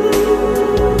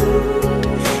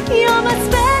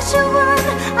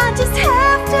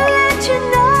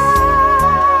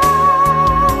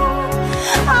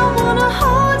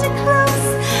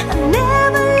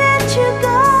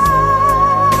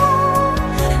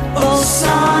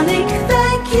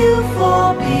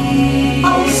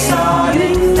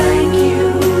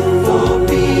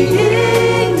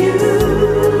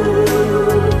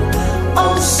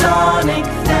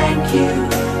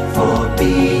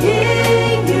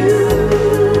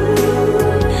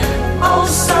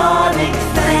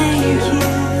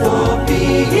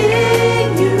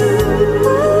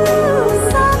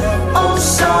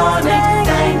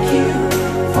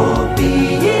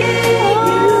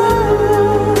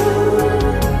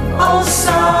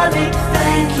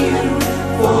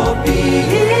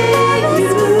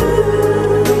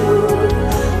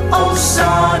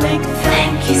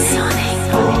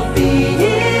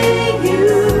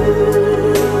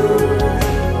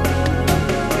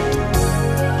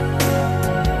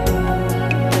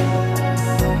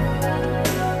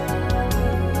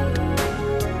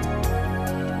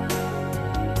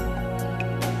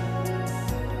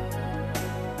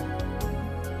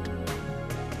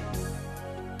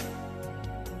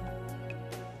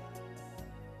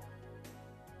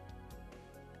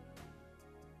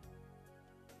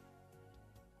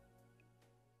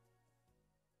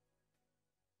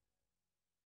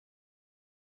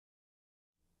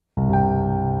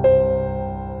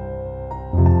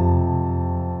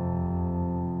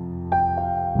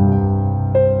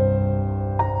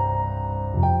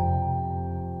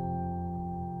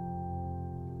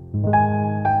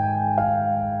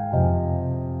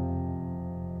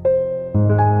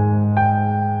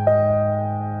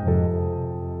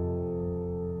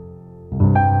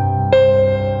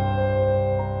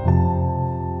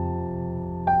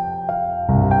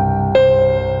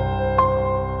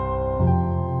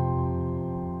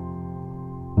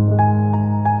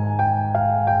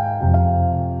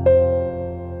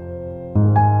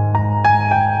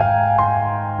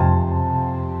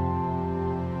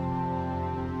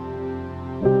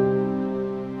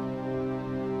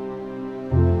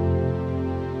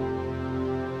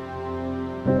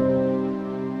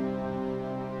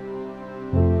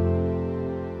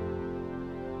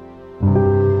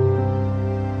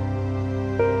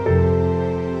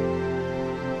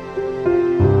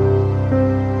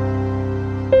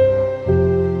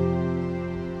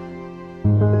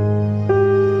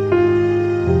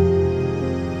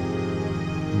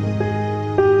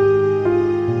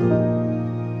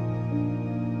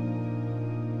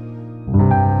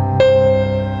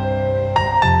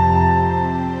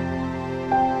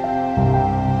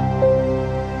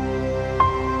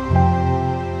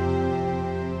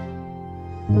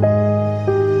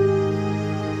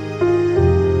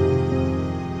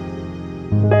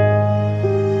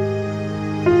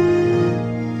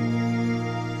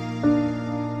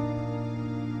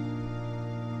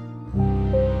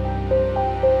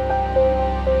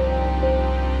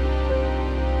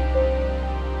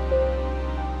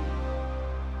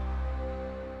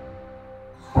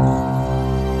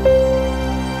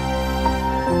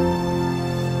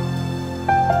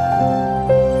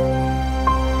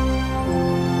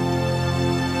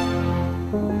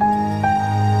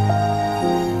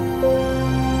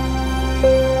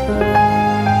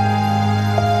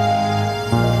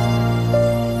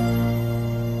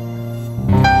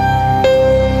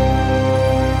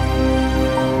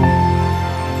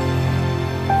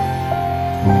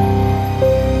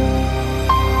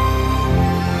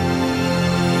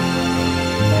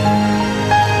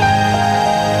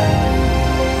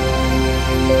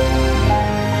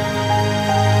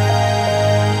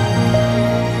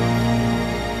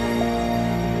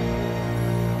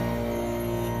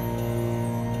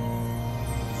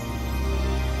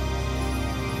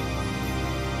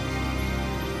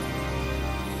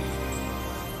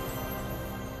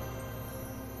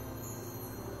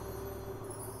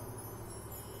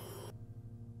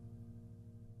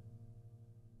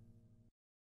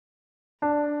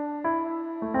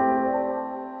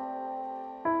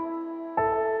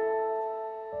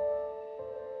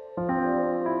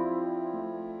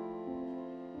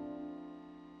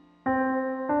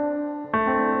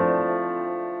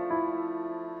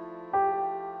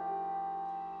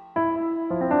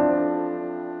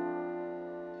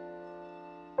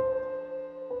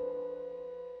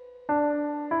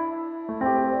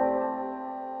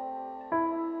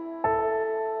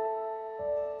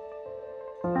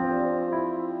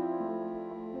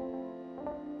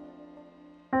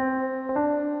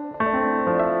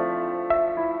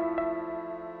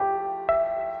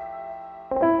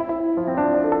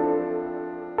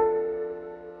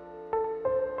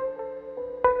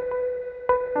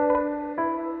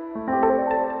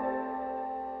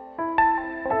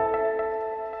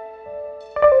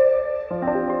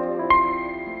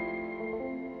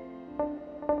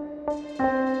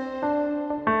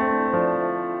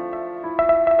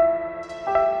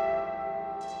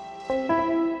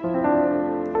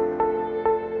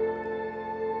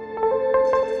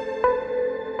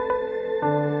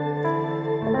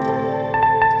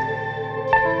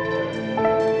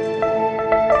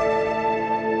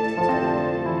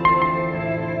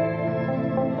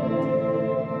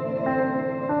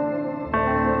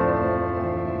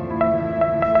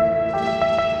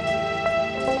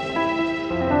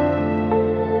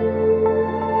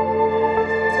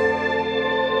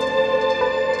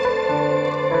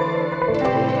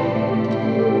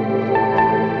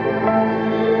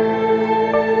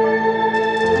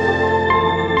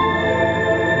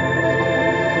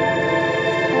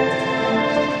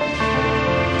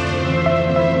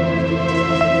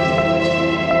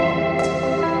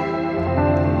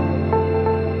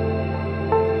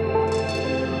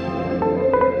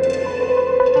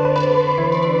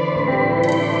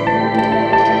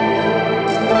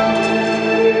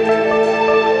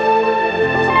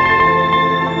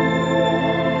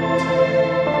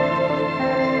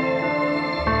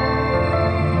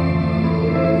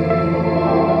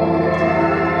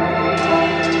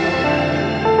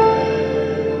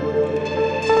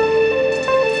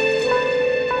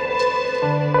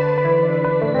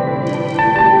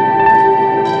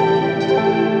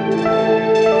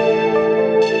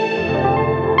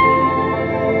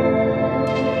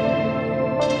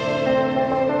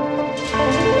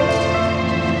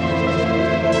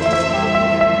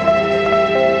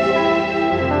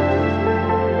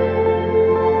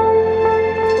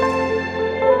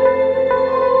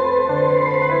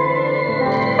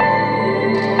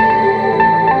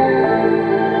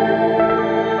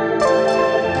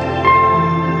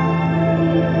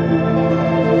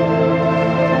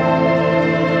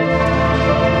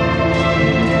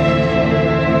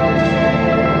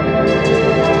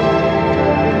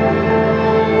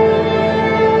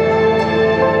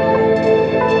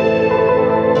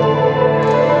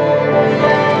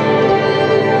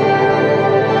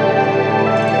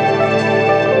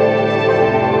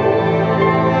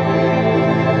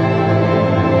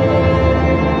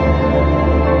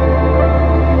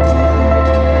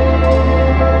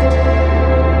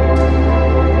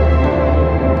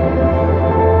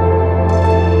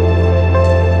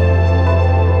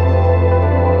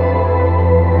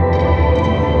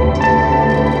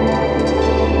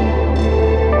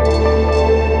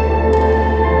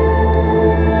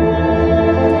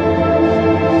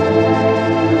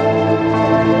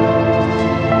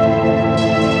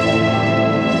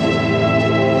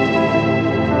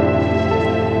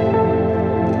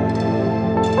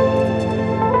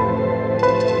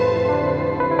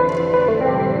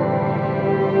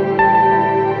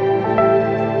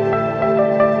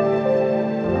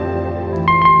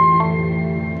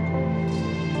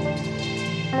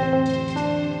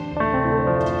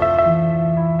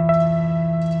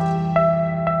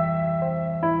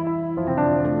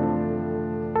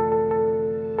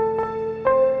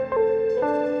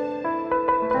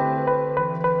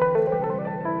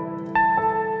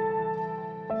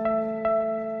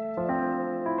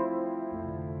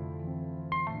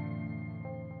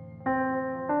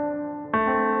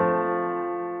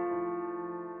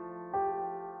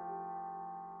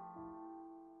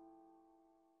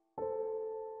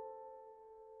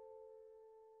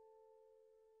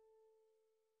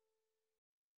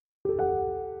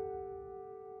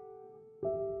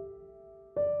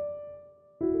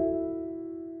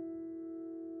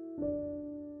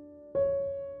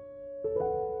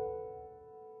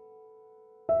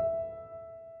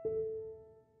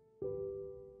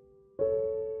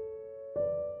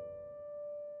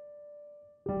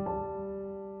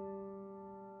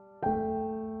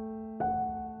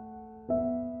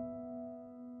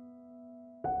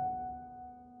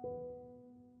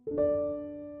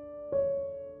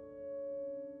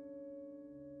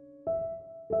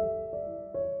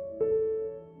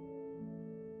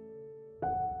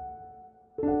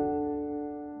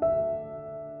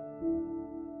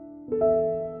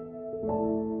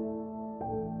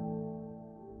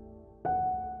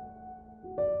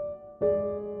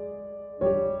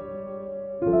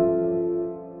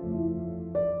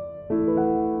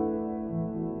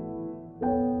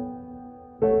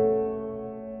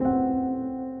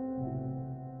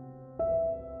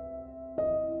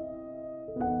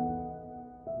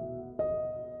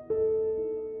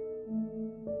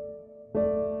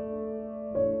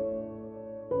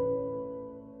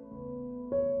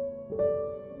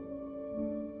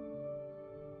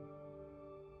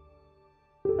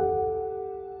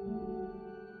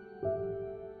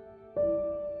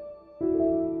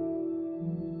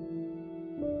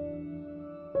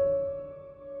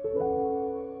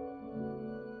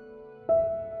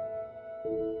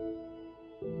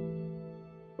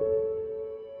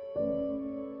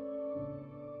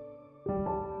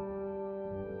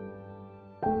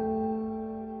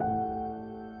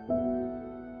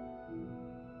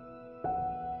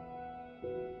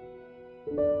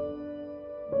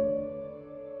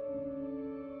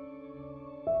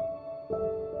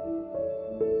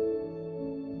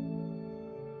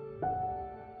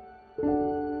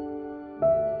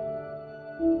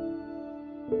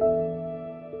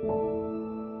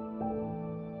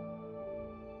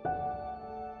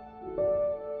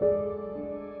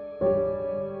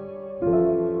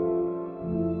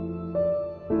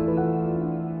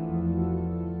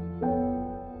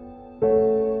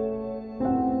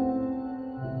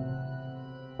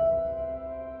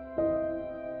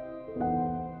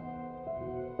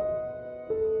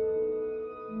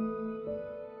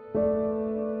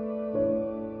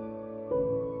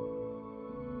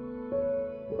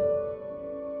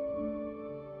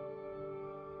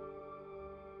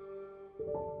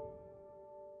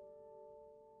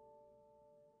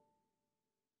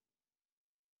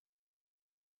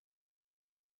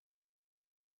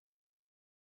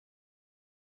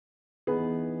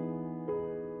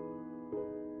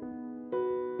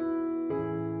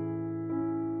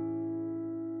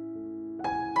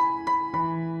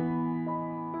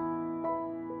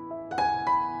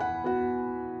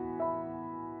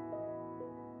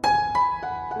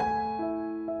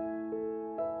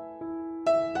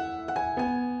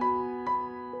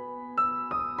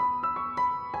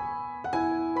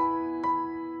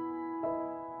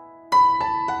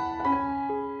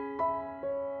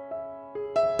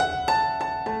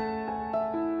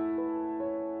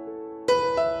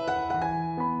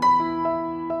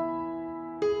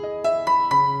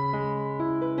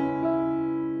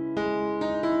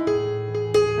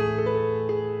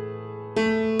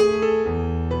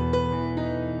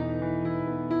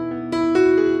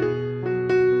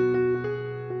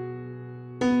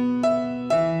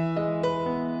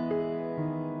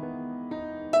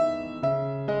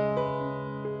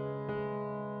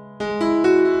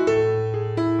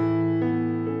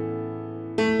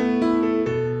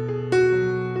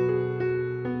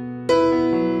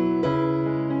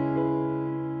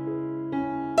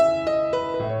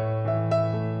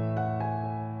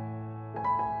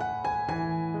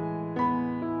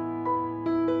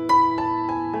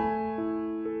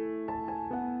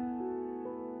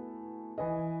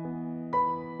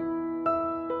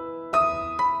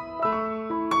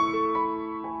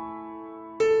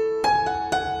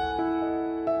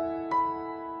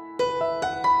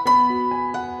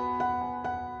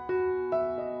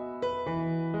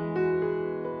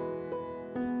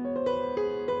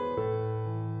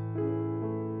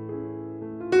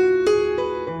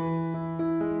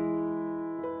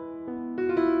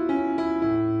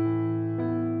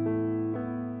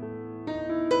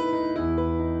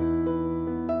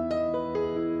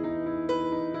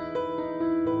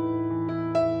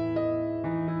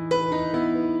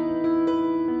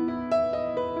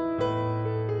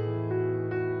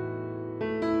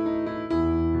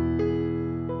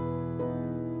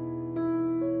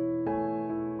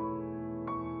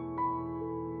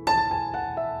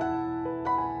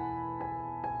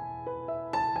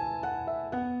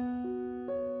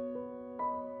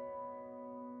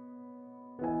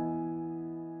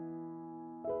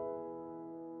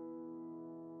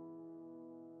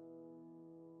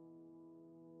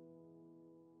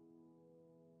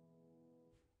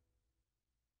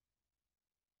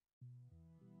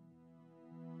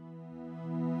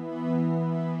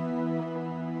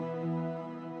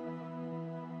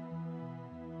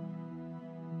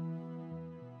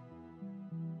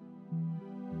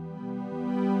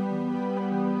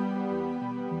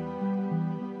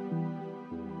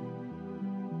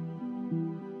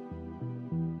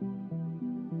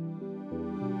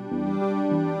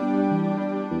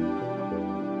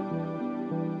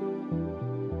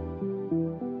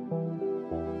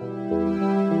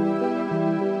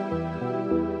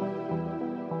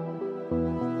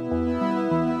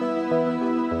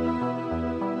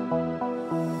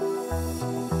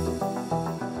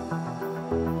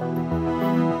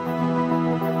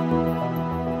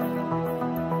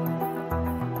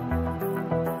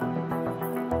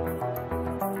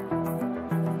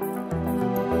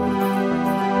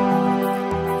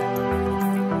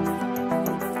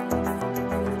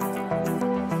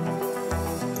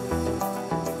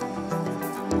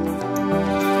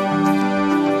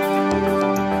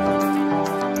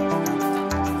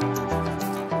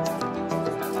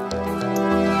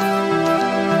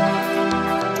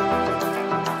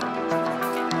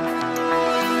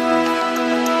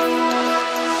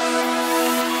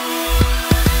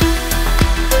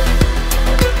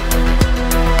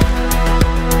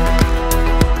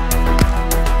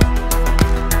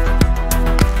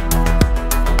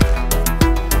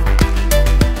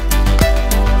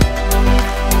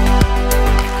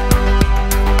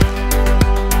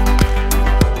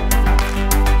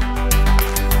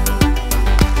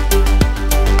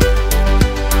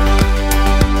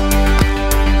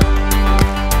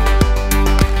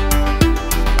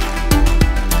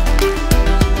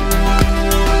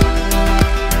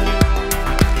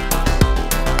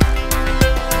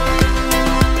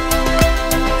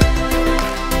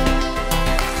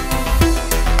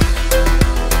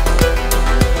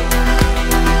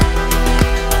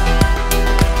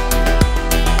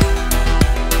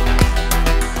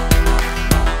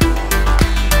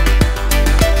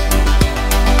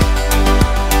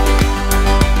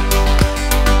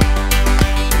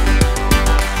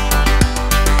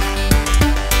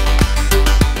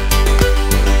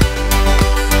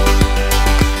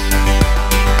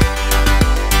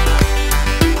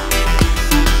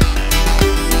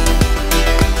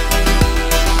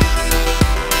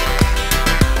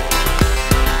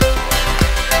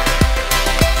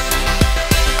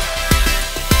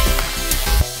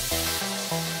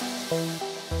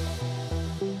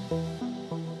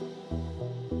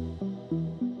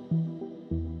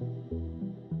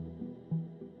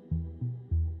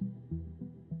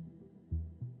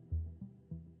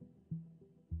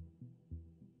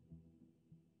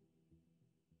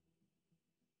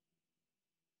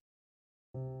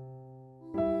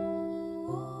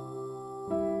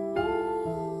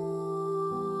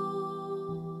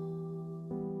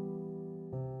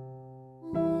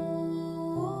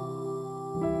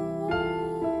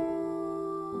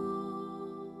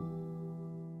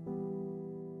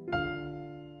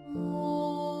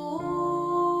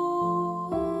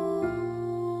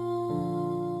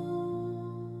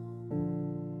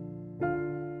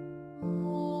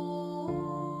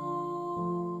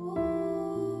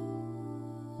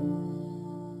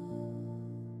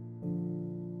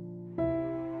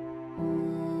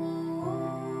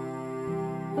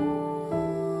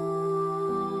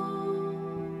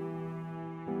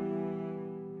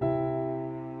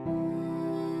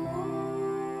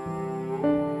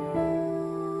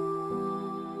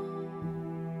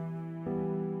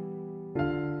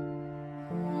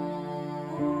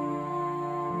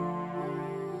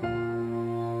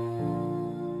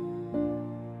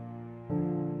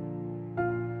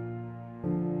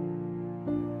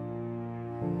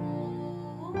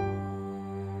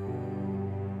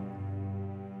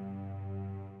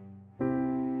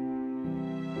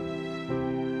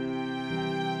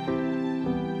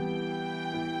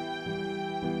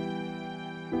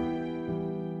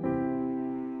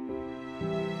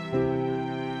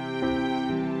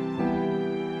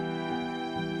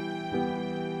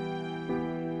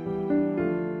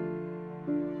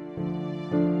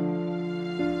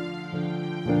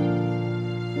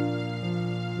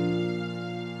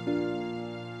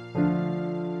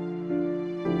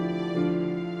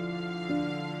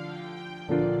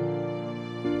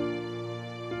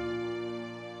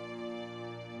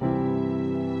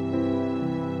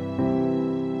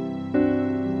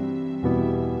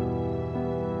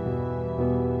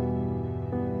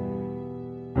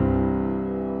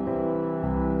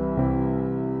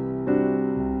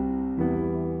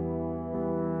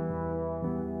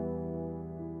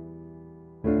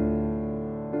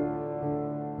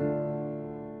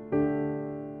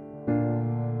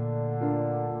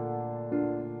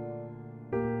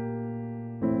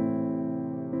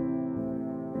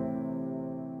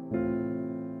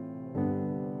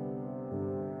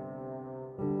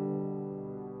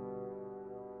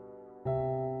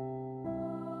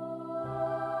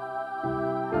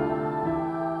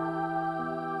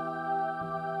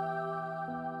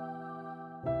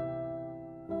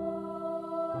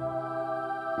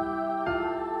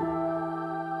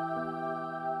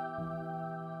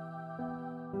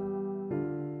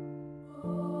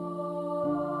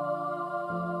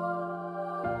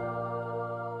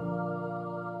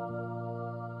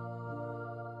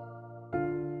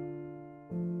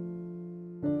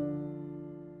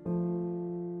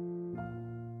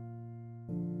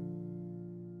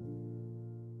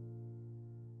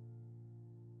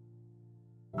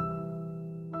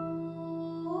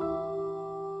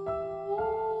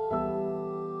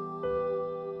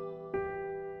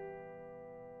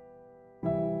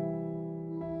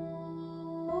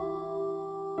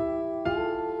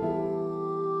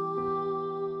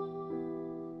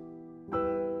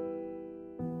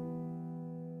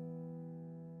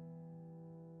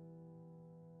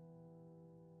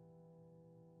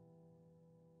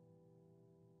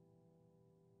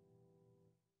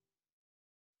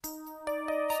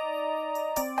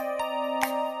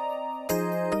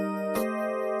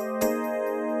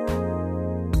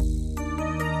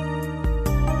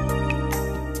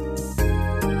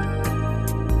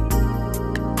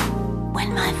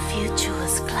 future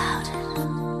was clouded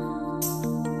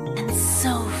and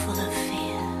so full of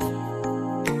fear.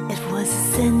 It was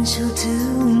essential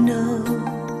to know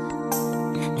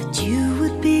that you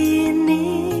would be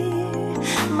near.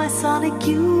 My Sonic,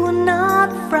 you were not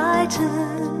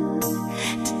frightened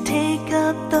to take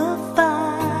up the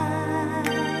fight,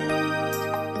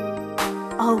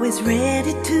 always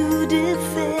ready to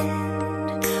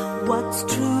defend what's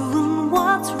true and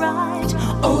what's right.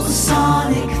 Oh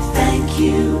Sonic, thank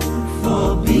you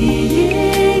for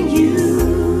being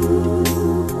you.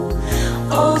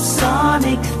 Oh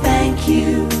Sonic, thank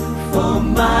you for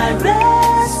my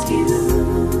rescue.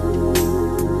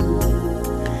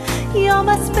 You're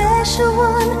my special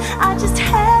one, I just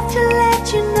have to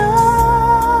let you know.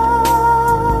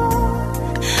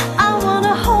 I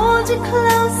wanna hold you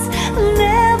close,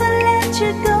 never let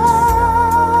you go.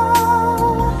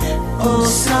 Oh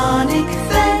Sonic,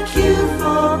 thank you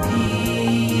for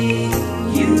being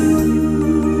you.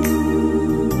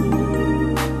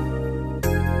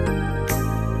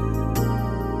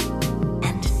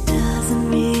 And it doesn't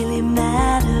really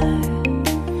matter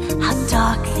how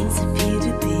dark things appear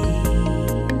to be.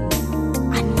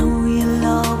 I know you'll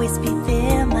always be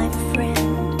there, my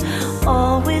friend,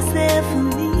 always there for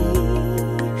me.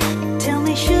 Tell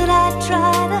me, should I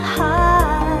try to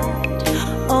hide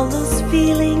all those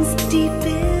feelings deep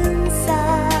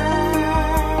inside?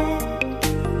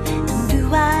 And do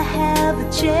I have a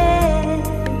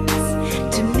chance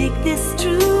to make this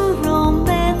true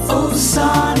romance? Oh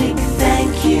Sonic,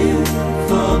 thank you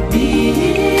for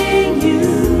being you.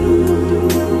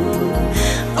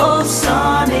 Oh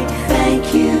Sonic, thank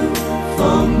you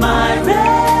for my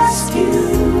rescue.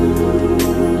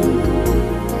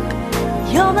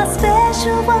 You're my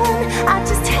special one, I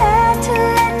just had to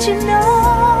let you know.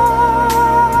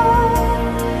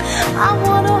 I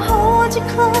wanna hold you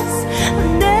close,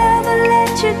 never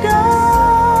let you go.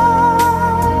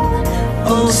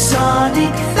 Oh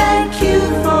Sonic, thank you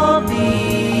for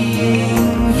being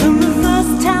you. From the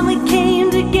first time we came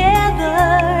together,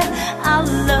 our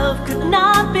love could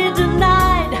not be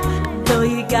denied. Though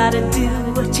you gotta do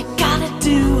what you gotta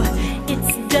do,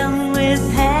 it's done with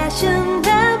passion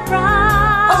and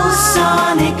pride. Oh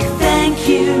Sonic, thank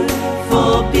you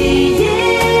for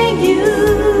being you.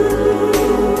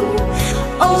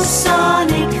 Oh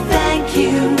Sonic, thank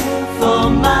you for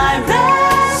my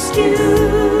rescue.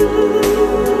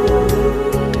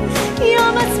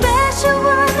 You're my special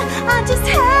one, I just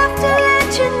have to let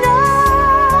you know.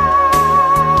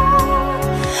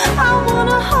 I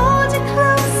wanna hold you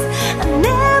close and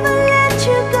never let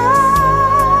you go.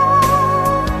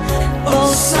 Oh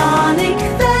Sonic,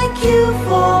 thank you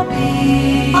for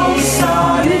being. Oh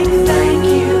Sonic, thank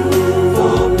you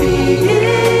for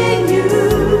being you.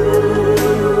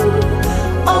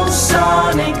 Oh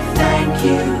Sonic, thank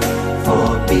you for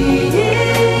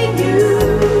being you.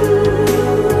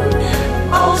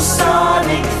 Oh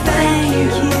Sonic, thank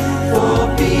you for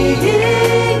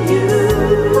being you.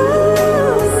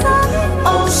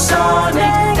 Oh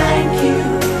Sonic, thank you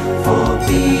for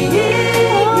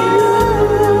being you.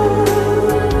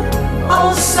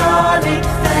 Oh Sonic,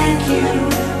 thank you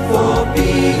for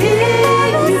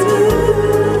being you.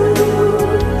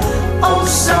 Oh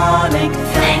Sonic,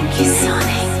 thank you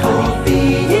for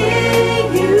being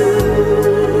you.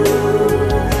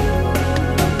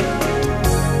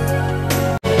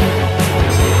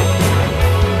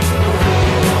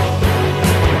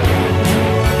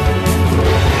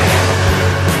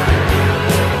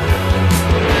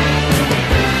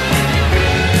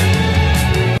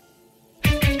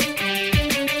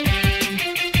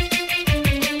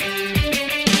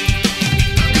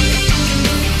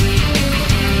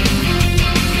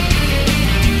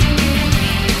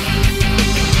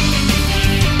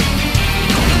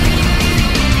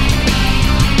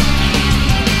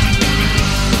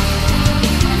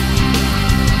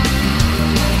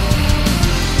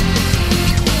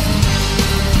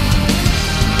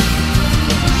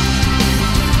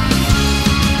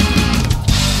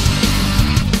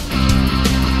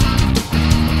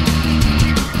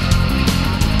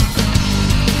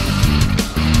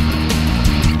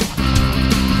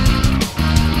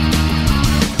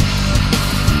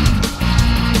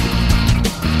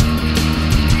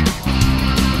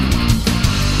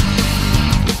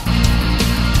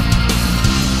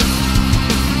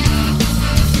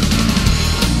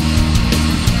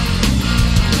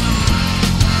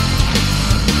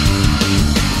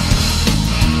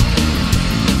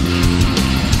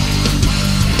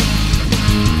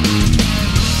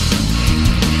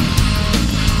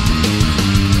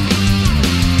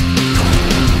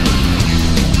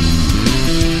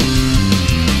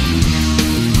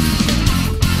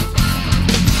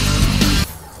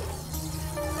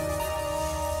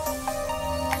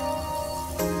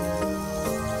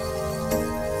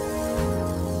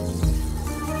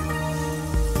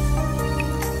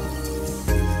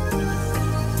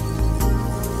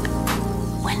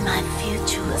 my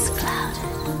future was clouded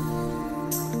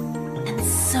and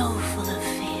so full of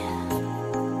fear,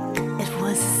 it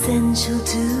was essential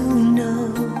to know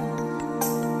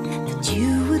that you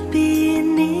would be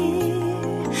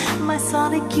near. My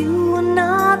Sonic, you were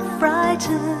not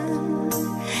frightened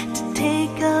to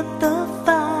take up the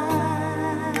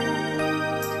fight,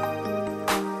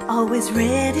 always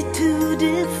ready to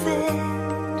defend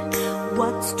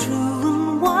what's true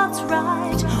and what's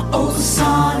right. Oh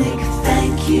Sonic,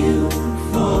 thank you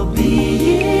for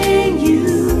being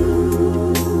you.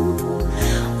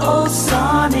 Oh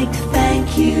Sonic,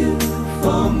 thank you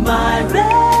for my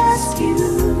rescue.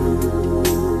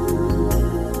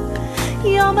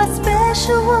 You're my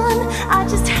special one, I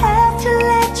just had